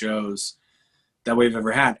fun shows that we've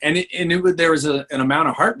ever had. And there was an amount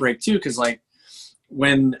of heartbreak too, because, like,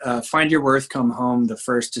 when Find Your Worth, Come Home, the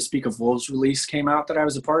first To Speak of Wolves release came out that I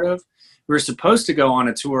was a part of, we were supposed to go on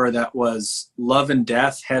a tour that was Love and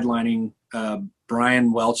Death headlining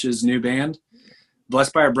Brian Welch's new band.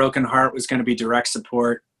 Blessed by a Broken Heart was going to be direct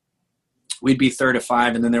support. We'd be third of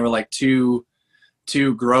 5, and then there were, like, two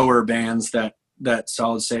grower bands that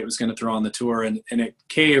Solid State was going to throw on the tour, and it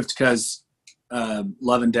caved because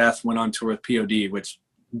Love and Death went on tour with POD, which,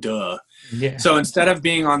 duh. Yeah. So instead of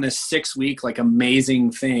being on this 6-week, like,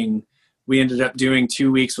 amazing thing, we ended up doing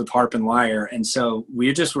 2 weeks with Harp and Lyre, and so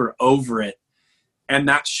we just were over it. And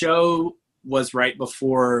that show was right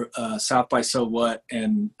before South by So What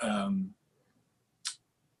and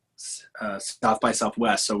South by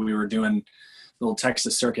Southwest. So we were doing a little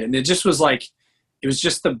Texas circuit, and it just was like, it was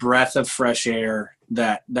just the breath of fresh air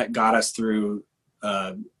that got us through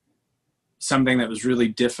something that was really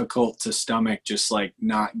difficult to stomach, just, like,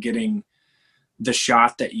 not getting the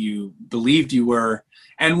shot that you believed you were.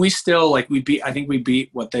 And we still, like, I think we beat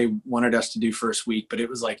what they wanted us to do first week, but it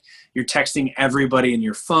was like, you're texting everybody in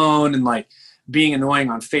your phone and, like, being annoying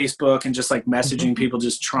on Facebook and just, like, messaging people,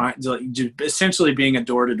 just trying to, like, essentially being a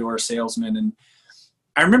door-to-door salesman. And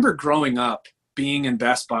I remember growing up being in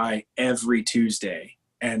Best Buy every Tuesday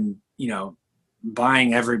and, you know,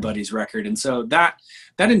 buying everybody's record. And so that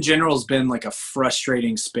in general has been, like, a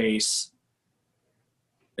frustrating space.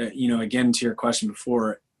 You know, again, to your question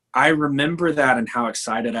before, I remember that and how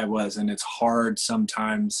excited I was. And it's hard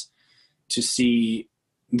sometimes to see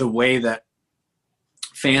the way that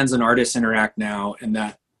fans and artists interact now, and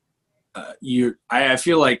that I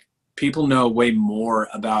feel like people know way more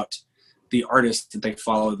about the artists that they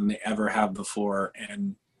follow than they ever have before,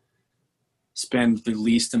 and spend the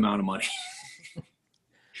least amount of money.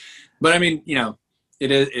 But I mean, you know,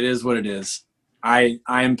 it is what it is. I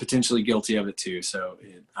am potentially guilty of it too, so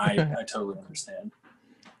I totally understand.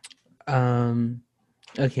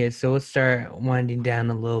 Okay, so we'll start winding down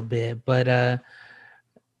a little bit, but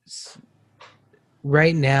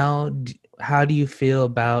right now, how do you feel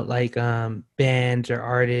about, like, bands or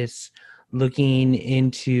artists looking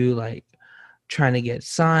into, like, trying to get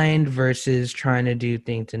signed versus trying to do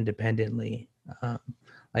things independently?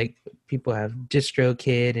 Like, people have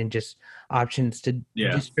DistroKid and just options to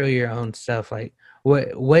distro your own stuff. Like,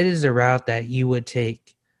 what is the route that you would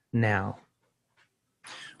take now?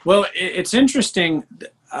 Well, it's interesting.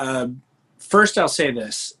 First, I'll say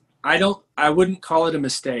this: I wouldn't call it a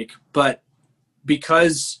mistake, but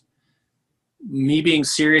because me being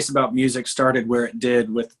serious about music started where it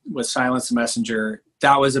did with Silence the Messenger,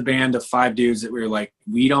 that was a band of 5 dudes that we were like,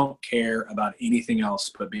 we don't care about anything else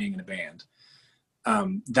but being in a band.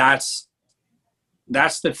 That's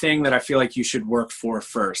the thing that I feel like you should work for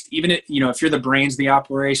first. Even if you're the brains of the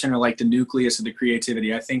operation or, like, the nucleus of the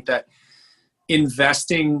creativity, I think that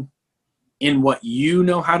investing in what you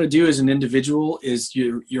know how to do as an individual is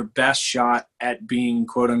your best shot at being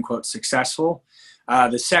quote unquote successful.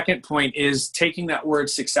 The second point is taking that word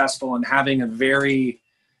successful and having a very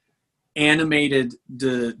animated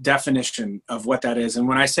definition of what that is. And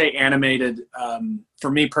when I say animated, for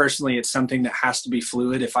me personally, it's something that has to be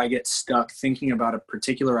fluid. If I get stuck thinking about a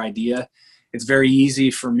particular idea, it's very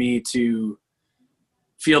easy for me to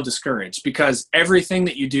feel discouraged, because everything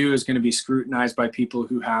that you do is going to be scrutinized by people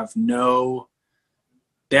who have no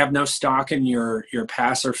stock in your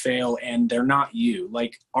pass or fail, and they're not you.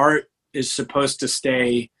 Like, art is supposed to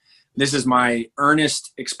stay, this is my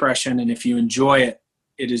earnest expression, and if you enjoy it,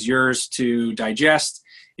 it is yours to digest.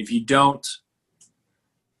 If you don't,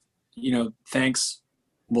 thanks.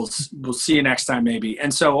 We'll see you next time, maybe.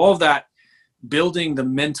 And so all of that, building the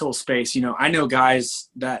mental space, I know guys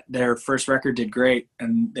that their first record did great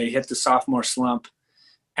and they hit the sophomore slump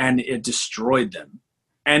and it destroyed them.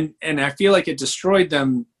 And I feel like it destroyed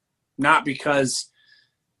them not because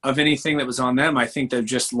of anything that was on them. I think that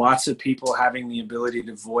just lots of people having the ability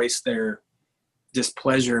to voice their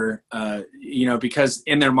displeasure, because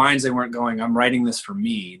in their minds they weren't going, I'm writing this for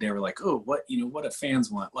me. They were like, oh, what do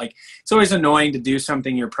fans want? Like, it's always annoying to do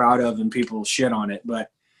something you're proud of and people shit on it,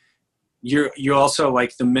 but you also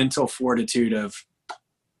like the mental fortitude of,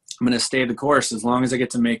 I'm going to stay the course. As long as I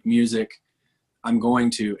get to make music, I'm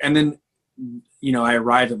going to. And then, I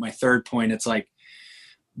arrive at my third point. It's like,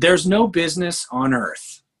 there's no business on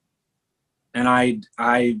earth. And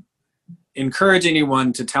I encourage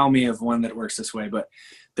anyone to tell me of one that works this way, but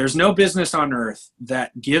there's no business on earth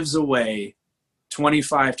that gives away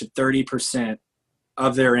 25 to 30%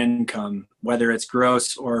 of their income, whether it's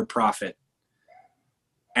gross or profit,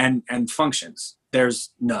 and functions.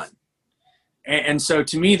 There's none. And so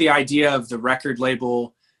to me, the idea of the record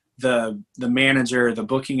label, the manager, the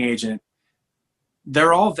booking agent,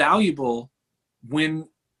 they're all valuable when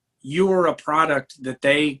you're a product that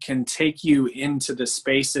they can take you into the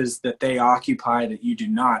spaces that they occupy that you do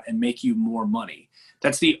not, and make you more money.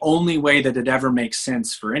 That's the only way that it ever makes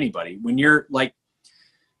sense for anybody. When you're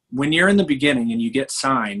in the beginning and you get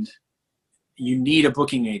signed, you need a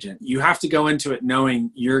booking agent. You have to go into it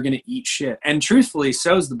knowing you're going to eat shit. And truthfully,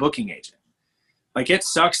 so is the booking agent. Like, it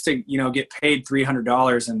sucks to, get paid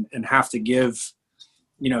 $300 and have to give,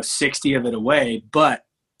 60 of it away, but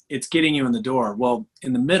it's getting you in the door. Well,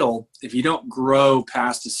 in the middle, if you don't grow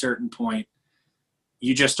past a certain point,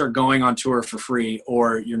 you just are going on tour for free,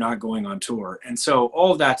 or you're not going on tour. And so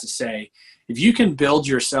all of that to say, if you can build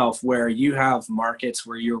yourself where you have markets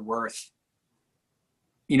where you're worth,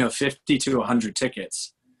 50 to 100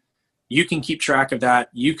 tickets, you can keep track of that.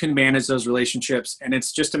 You can manage those relationships. And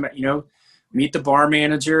it's just, meet the bar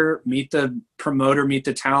manager, meet the promoter, meet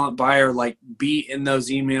the talent buyer, like, be in those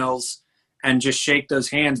emails and just shake those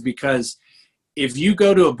hands. Because if you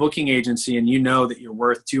go to a booking agency and you know that you're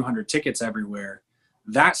worth 200 tickets everywhere,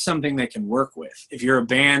 that's something they can work with. If you're a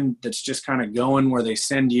band that's just kind of going where they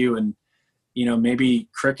send you, and, maybe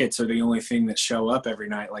crickets are the only thing that show up every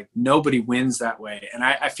night, like, nobody wins that way. And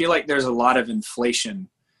I feel like there's a lot of inflation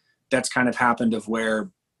that's kind of happened, of where,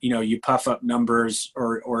 you puff up numbers,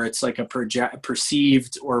 or it's like a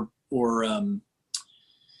perceived or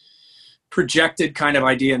projected kind of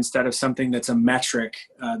idea instead of something that's a metric.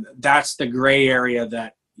 That's the gray area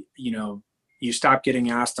that, you stop getting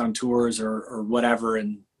asked on tours or whatever.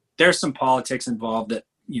 And there's some politics involved that,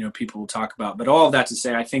 people will talk about. But all of that to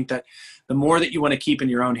say, I think that the more that you want to keep in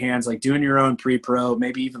your own hands, like doing your own pre-pro,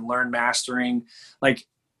 maybe even learn mastering, like,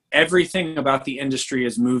 everything about the industry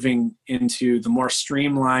is moving into the more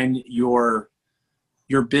streamlined your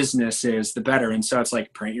business is, the better. And so it's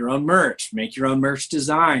like, print your own merch, make your own merch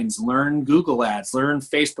designs, learn Google ads, learn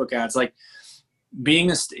Facebook ads. Like,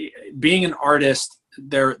 being an artist,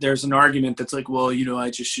 there's an argument that's like, well, I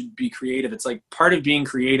just should be creative. It's like, part of being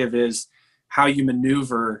creative is how you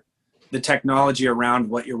maneuver the technology around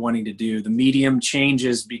what you're wanting to do. The medium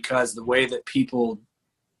changes because the way that people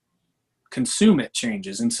consume it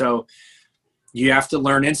changes. And so you have to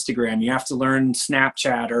learn Instagram, you have to learn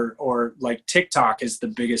Snapchat, or like TikTok is the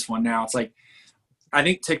biggest one now. It's like, I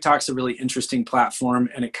think TikTok's a really interesting platform,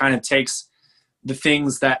 and it kind of takes the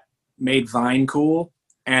things that made Vine cool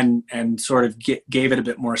and sort of gave it a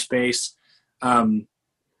bit more space.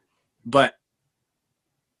 But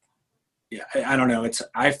yeah, I don't know.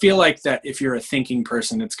 I feel like that if you're a thinking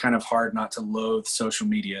person, it's kind of hard not to loathe social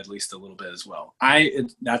media at least a little bit as well.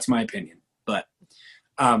 That's my opinion. But,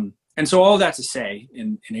 and so all that to say,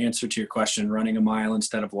 in answer to your question, running a mile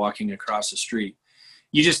instead of walking across the street,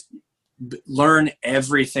 you just learn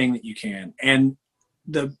everything that you can. And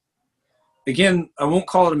again, I won't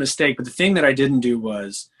call it a mistake, but the thing that I didn't do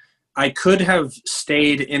was, I could have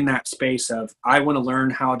stayed in that space of, I want to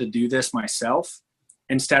learn how to do this myself,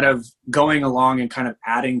 instead of going along and kind of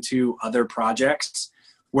adding to other projects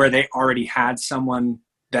where they already had someone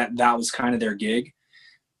that was kind of their gig.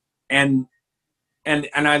 And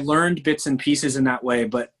I learned bits and pieces in that way.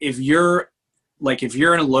 But if you're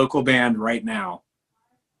in a local band right now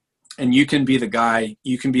and you can be the guy,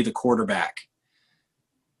 you can be the quarterback,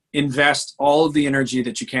 invest all of the energy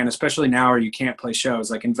that you can, especially now where you can't play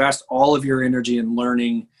shows, like invest all of your energy in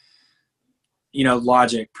learning,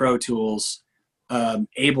 Logic, Pro Tools,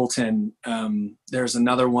 Ableton. There's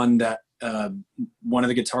another one that one of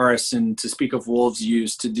the guitarists in To Speak of Wolves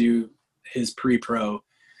used to do his pre-pro.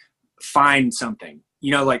 Find something,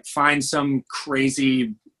 find some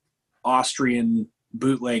crazy Austrian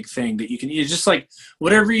bootleg thing that you can just like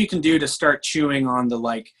whatever you can do to start chewing on the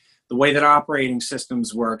way that operating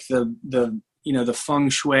systems work, the feng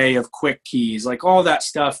shui of quick keys, like all that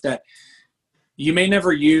stuff that you may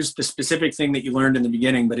never use the specific thing that you learned in the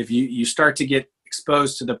beginning, but if you start to get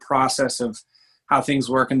exposed to the process of how things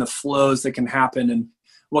work and the flows that can happen and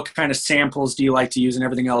what kind of samples do you like to use and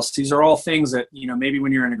everything else, these are all things that, maybe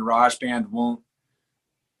when you're in a garage band won't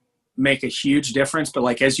make a huge difference, but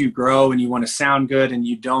like as you grow and you want to sound good and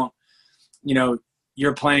you don't,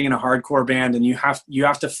 you're playing in a hardcore band and you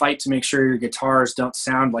have to fight to make sure your guitars don't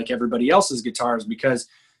sound like everybody else's guitars, because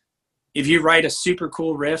if you write a super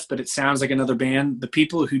cool riff but it sounds like another band, the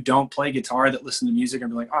people who don't play guitar that listen to music are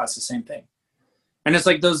gonna be like, oh, it's the same thing. And it's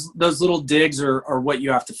like those little digs are what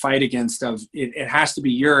you have to fight against. Of it has to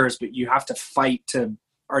be yours, but you have to fight to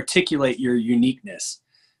articulate your uniqueness,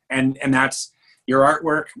 and that's your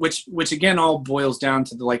artwork, which again all boils down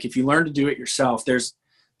to if you learn to do it yourself, there's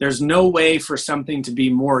no way for something to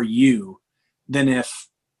be more you than if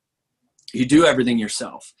you do everything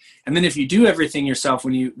yourself. And then if you do everything yourself,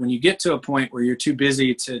 when you get to a point where you're too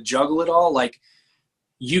busy to juggle it all, like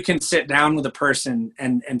you can sit down with a person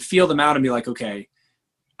and feel them out and be like, okay,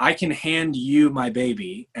 I can hand you my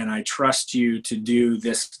baby and I trust you to do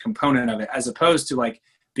this component of it, as opposed to like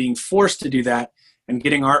being forced to do that and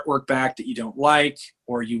getting artwork back that you don't like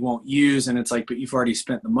or you won't use. And it's like, but you've already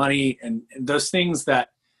spent the money, and those things that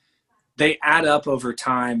they add up over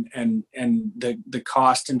time, and the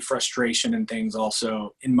cost and frustration and things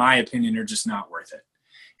also, in my opinion, are just not worth it.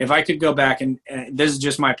 If I could go back, and this is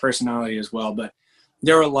just my personality as well, but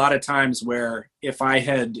there were a lot of times where if I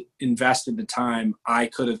had invested the time, I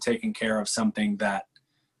could have taken care of something that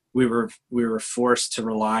we were forced to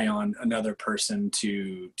rely on another person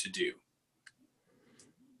to do.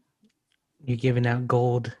 You're giving out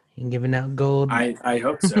gold. I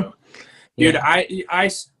hope so. Dude, I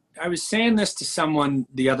was saying this to someone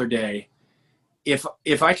the other day.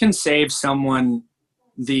 If I can save someone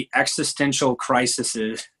the existential crises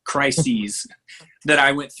that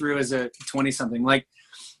I went through as a 20-something, like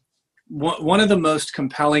one of the most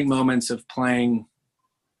compelling moments of playing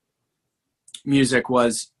music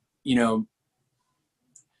was,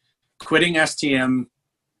 quitting STM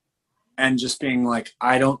and just being like,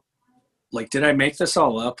 did I make this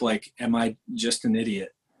all up? Like, am I just an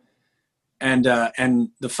idiot? And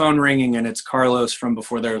the phone ringing, and it's Carlos from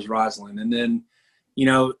Before There Was Rosalind. And then,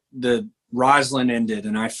 the Rosalind ended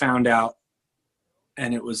and I found out,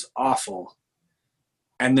 and it was awful.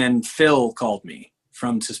 And then Phil called me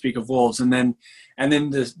from To Speak of Wolves. And then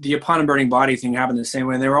the Upon a Burning Body thing happened the same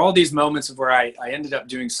way. And there were all these moments of where I ended up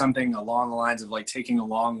doing something along the lines of like taking a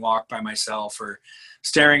long walk by myself or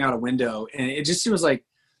staring out a window. And it was like,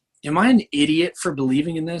 am I an idiot for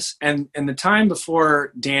believing in this? And the time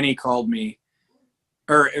before Danny called me,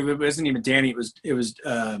 or it wasn't even Danny, it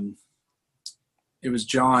was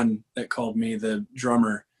John that called me, the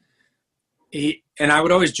drummer. And I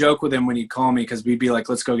would always joke with him when he'd call me, because we'd be like,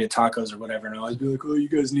 let's go get tacos or whatever. And I'd always be like, oh, you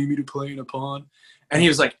guys need me to play in a pond? And he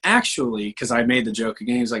was like, actually, because I made the joke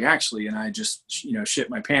again, he was like, actually, and I just, shit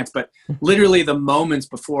my pants. But literally the moments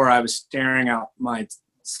before, I was staring out my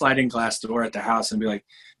sliding glass door at the house and be like,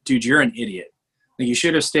 dude, you're an idiot. Like, you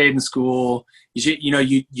should have stayed in school. You should,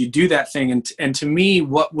 you do that thing. And to me,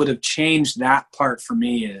 what would have changed that part for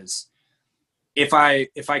me is if I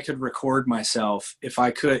could record myself, if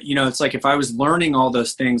I could, it's like if I was learning all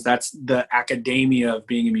those things, that's the academia of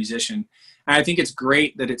being a musician. And I think it's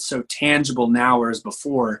great that it's so tangible now, whereas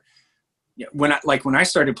before, when I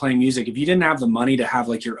started playing music, if you didn't have the money to have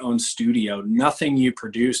like your own studio, nothing you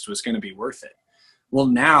produced was going to be worth it. Well,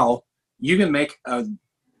 now you can make a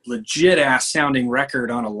legit ass sounding record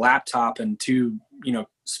on a laptop and two,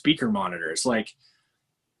 speaker monitors. Like,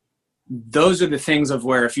 those are the things of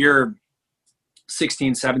where if you're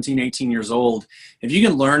 16, 17, 18 years old, if you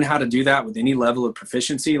can learn how to do that with any level of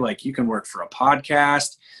proficiency, like you can work for a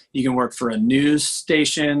podcast, you can work for a news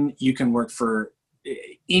station, you can work for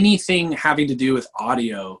anything having to do with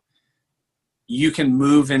audio, you can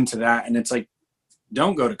move into that. And it's like,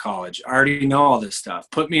 don't go to college. I already know all this stuff.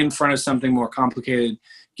 Put me in front of something more complicated.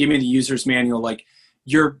 Give me the user's manual. Like,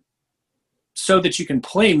 so that you can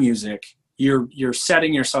play music, you're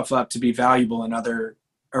setting yourself up to be valuable in other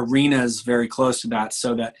arenas very close to that,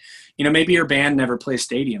 so that, you know, maybe your band never plays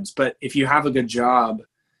stadiums, but if you have a good job,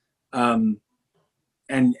 and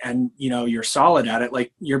you know, you're solid at it,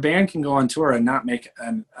 like, your band can go on tour and not make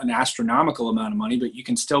an astronomical amount of money, but you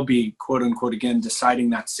can still be, quote unquote, again, deciding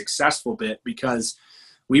that successful bit, because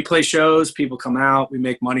we play shows, people come out, we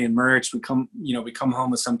make money in merch, we come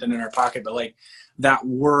home with something in our pocket. But like, that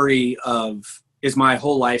worry of, is my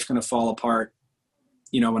whole life going to fall apart,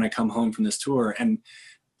 you know, when I come home from this tour? And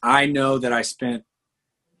I know that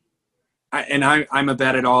I'm a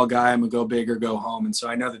bet it all guy. I'm a go big or go home. And so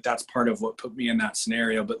I know that that's part of what put me in that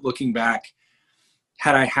scenario. But looking back,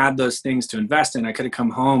 had I had those things to invest in, I could have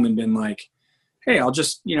come home and been like, hey,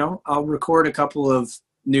 I'll record a couple of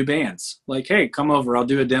new bands. Like, hey, come over. I'll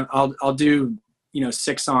do I'll do,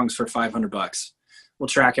 6 songs for $500. We'll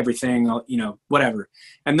track everything, whatever.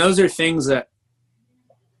 And those are things that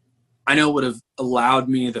I know would have allowed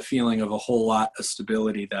me the feeling of a whole lot of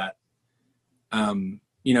stability that,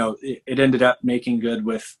 it ended up making good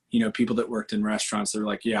with, people that worked in restaurants. They're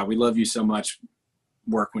like, yeah, we love you so much.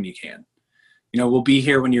 Work when you can. We'll be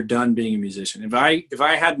here when you're done being a musician. If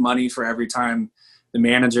I had money for every time the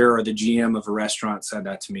manager or the GM of a restaurant said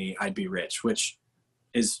that to me, I'd be rich,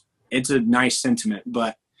 it's a nice sentiment.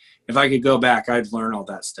 But if I could go back, I'd learn all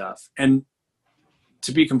that stuff. And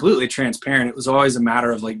to be completely transparent, it was always a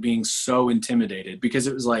matter of like being so intimidated, because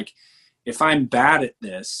it was like, if I'm bad at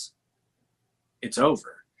this, it's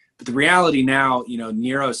over. But the reality now,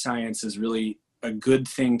 neuroscience is really a good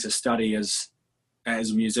thing to study as a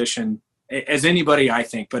musician, as anybody, I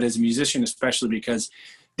think, but as a musician especially, because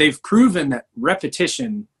they've proven that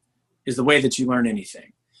repetition is the way that you learn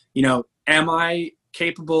anything. Am I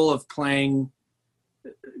capable of playing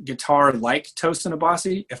guitar like Tosin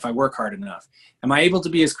Abasi? If I work hard enough. Am I able to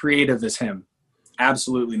be as creative as him?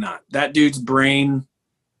 Absolutely not. That dude's brain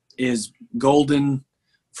is golden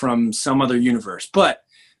from some other universe. But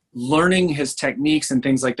learning his techniques and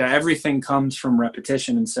things like that, everything comes from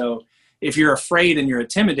repetition. And so if you're afraid and you're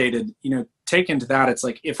intimidated, take into that, it's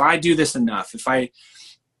like, if I do this enough,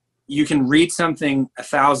 you can read something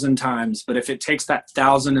 1,000 times, but if it takes that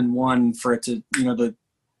 1,001 for it to,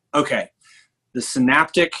 the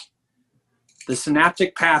synaptic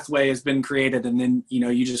pathway has been created, and then,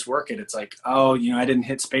 you just work it. It's like, I didn't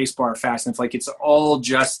hit spacebar fast enough. Like, it's all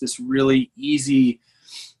just this really easy,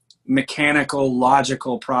 mechanical,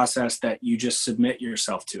 logical process that you just submit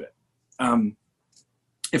yourself to it.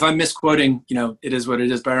 If I'm misquoting, it is what it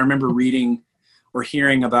is. But I remember reading or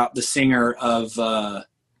hearing about the singer of,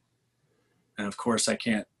 and of course I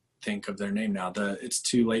can't think of their name now. It's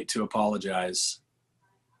Too Late to Apologize.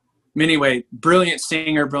 Anyway, brilliant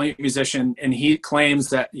singer, brilliant musician. And he claims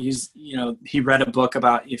that he read a book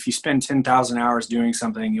about, if you spend 10,000 hours doing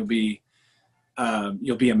something, you'll be a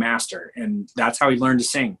master. And that's how he learned to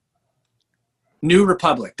sing. New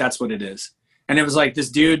Republic, that's what it is. And it was like, this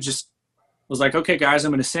dude just was like, okay, guys,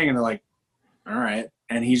 I'm going to sing. And they're like, all right.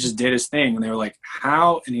 And he just did his thing. And they were like,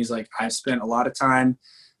 how? And he's like, I've spent a lot of time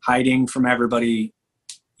hiding from everybody,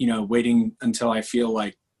 waiting until I feel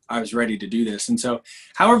like I was ready to do this. And so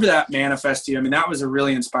however that manifests to you, that was a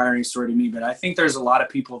really inspiring story to me. But I think there's a lot of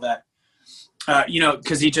people that,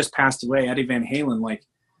 because he just passed away, Eddie Van Halen, like,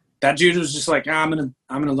 that dude was just like, I'm going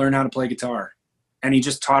to learn how to play guitar. And he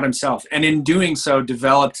just taught himself. And in doing so,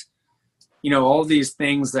 developed, all these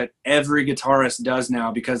things that every guitarist does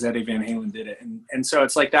now because Eddie Van Halen did it. And so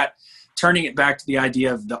it's like that, turning it back to the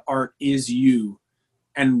idea of the art is you,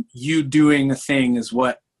 and you doing a thing is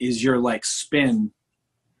what is your like spin.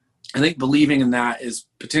 I think believing in that is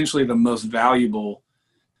potentially the most valuable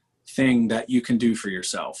thing that you can do for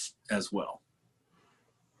yourself as well.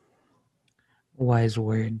 Wise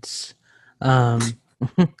words. I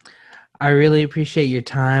really appreciate your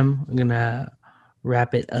time. I'm gonna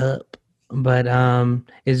wrap it up. But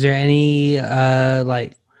is there any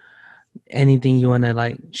anything you want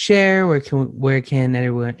to share? Where can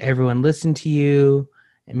everyone listen to you?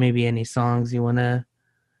 And maybe any songs you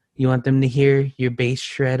want them to hear your bass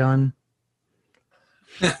shred on?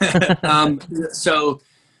 So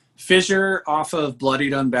Fissure off of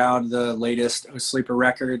Bloodied Unbowed, the latest Sleeper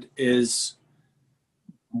record, is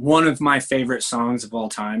one of my favorite songs of all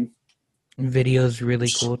time. Video's really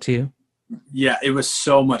cool too. Yeah, it was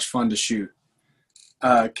so much fun to shoot.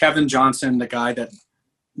 Kevin Johnson, the guy that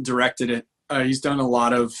directed it, he's done a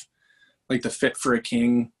lot of like the Fit for a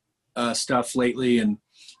King stuff lately, and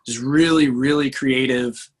just really, really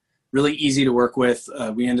creative, really easy to work with.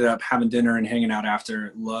 We ended up having dinner and hanging out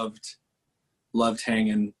after. Loved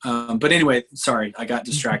hanging. But anyway, sorry, I got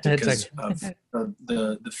distracted because of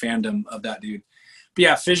the fandom of that dude. But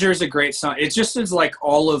yeah, Fissure is a great song. It just is like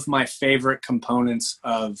all of my favorite components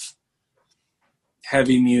of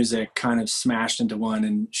heavy music kind of smashed into one.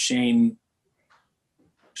 And Shane's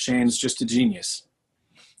just a genius.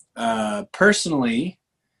 Personally,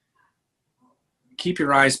 keep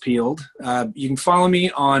your eyes peeled. You can follow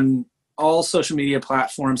me on all social media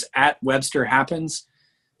platforms at Webster Happens.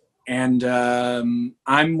 And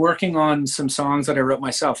I'm working on some songs that I wrote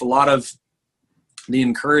myself. A lot of the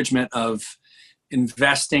encouragement of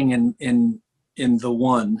investing in the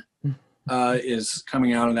one is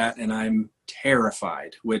coming out of that, and I'm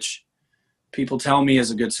terrified, which people tell me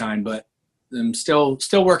is a good sign, but I'm still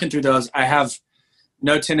working through those. I have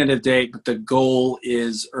no tentative date, but the goal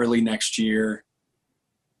is early next year.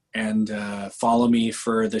 And follow me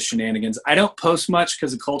for the shenanigans. I don't post much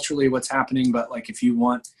because of culturally what's happening, but like if you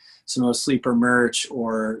want some of Sleeper merch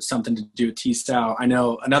or something to do with T-Style, I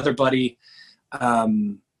know another buddy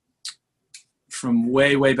from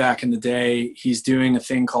way back in the day. He's doing a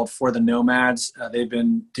thing called For the Nomads. They've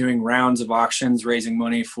been doing rounds of auctions, raising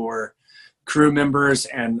money for crew members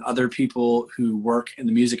and other people who work in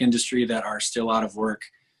the music industry that are still out of work.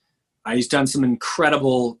 He's done some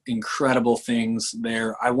incredible things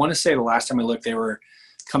there. I want to say the last time I looked, they were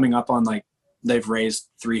coming up on like they've raised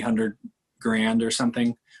 $300,000 or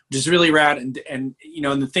something, which is really rad. And you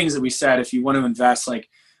know, and the things that we said, if you want to invest, like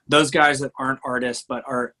those guys that aren't artists but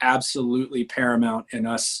are absolutely paramount in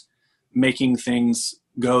us making things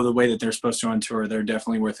go the way that they're supposed to on tour, they're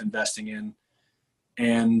definitely worth investing in.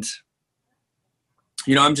 And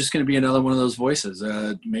you know, I'm just going to be another one of those voices.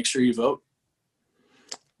 Make sure you vote.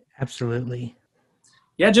 Absolutely.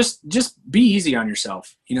 Yeah, just be easy on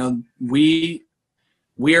yourself. You know, we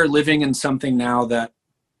are living in something now that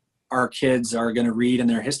our kids are going to read in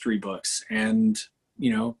their history books, and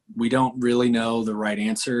you know, we don't really know the right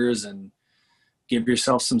answers. And give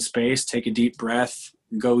yourself some space, take a deep breath,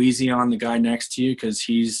 go easy on the guy next to you because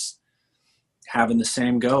he's having the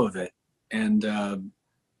same go of it. And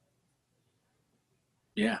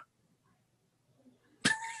yeah.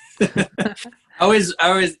 I always,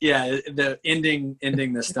 yeah. The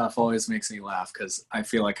ending this stuff always makes me laugh because I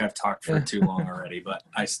feel like I've talked for too long already, but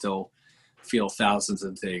I still feel thousands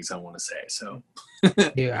of things I want to say. So,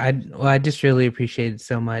 yeah, I just really appreciate it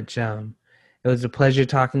so much. It was a pleasure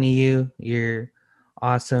talking to you. You're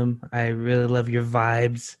awesome. I really love your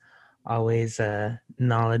vibes. Always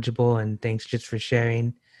knowledgeable, and thanks just for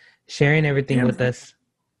sharing everything with us.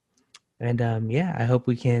 And yeah, I hope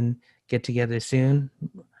we can get together soon.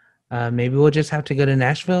 Maybe we'll just have to go to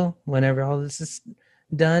Nashville whenever all this is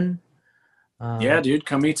done. Yeah, dude,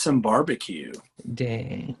 come eat some barbecue.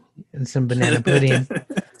 Dang, and some banana pudding.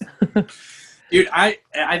 Dude, I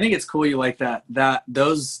think it's cool you like that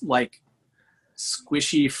those like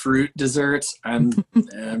squishy fruit desserts. I'm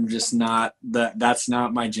just not that's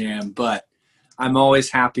not my jam, but I'm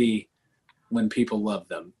always happy when people love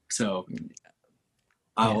them. So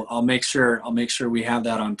I'll make sure we have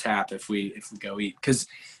that on tap if we go eat, because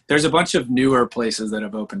there's a bunch of newer places that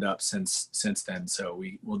have opened up since then. So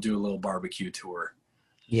we'll do a little barbecue tour.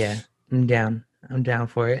 Yeah, I'm down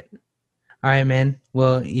for it. All right, man.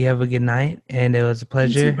 Well, you have a good night, and it was a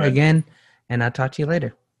pleasure again. And I'll talk to you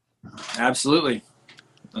later. Absolutely.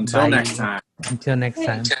 Until next time. Until next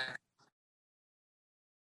time.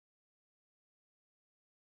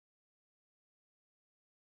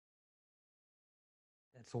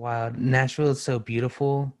 That's wild. Nashville is so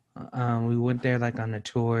beautiful. We went there like on a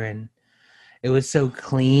tour, and it was so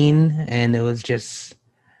clean, and it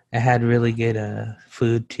had really good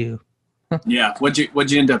food too. Yeah. What'd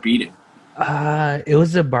you end up eating? It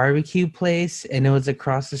was a barbecue place, and it was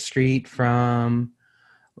across the street from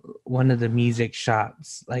one of the music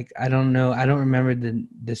shops. Like, I don't remember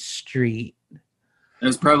the street. It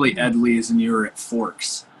was probably Ed Lee's, and you were at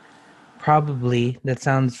Forks. Probably. That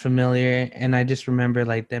sounds familiar. And I just remember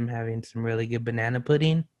like them having some really good banana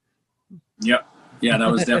pudding. Yep. Yeah,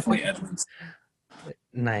 that was definitely Ed Lee's.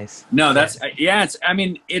 Nice. No,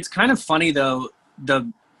 it's kind of funny though,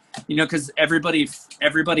 because everybody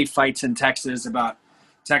fights in Texas about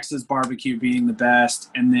Texas barbecue being the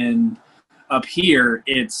best, and then up here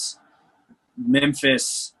it's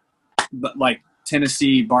Memphis, but like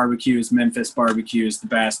Tennessee barbecue is Memphis barbecue is the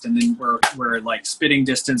best, and then we're like spitting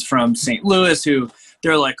distance from St. Louis, who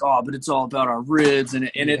they're like, oh, but it's all about our ribs,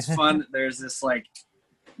 and it's fun. There's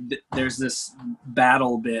this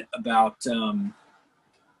battle bit about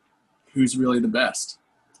who's really the best,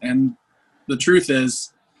 And the truth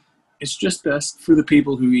is, it's just best for the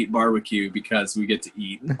people who eat barbecue because we get to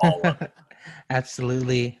eat all of it.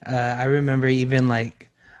 Absolutely. I remember even like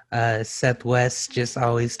Seth West just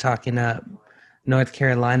always talking up North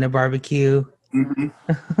Carolina barbecue.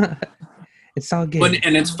 Mm-hmm. It's all good.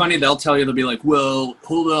 And it's funny, they'll be like, well,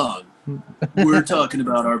 hold on. We're talking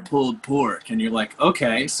about our pulled pork. And you're like,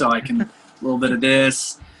 okay, so I can, a little bit of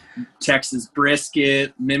this, Texas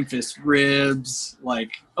brisket, Memphis ribs.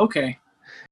 Like, okay,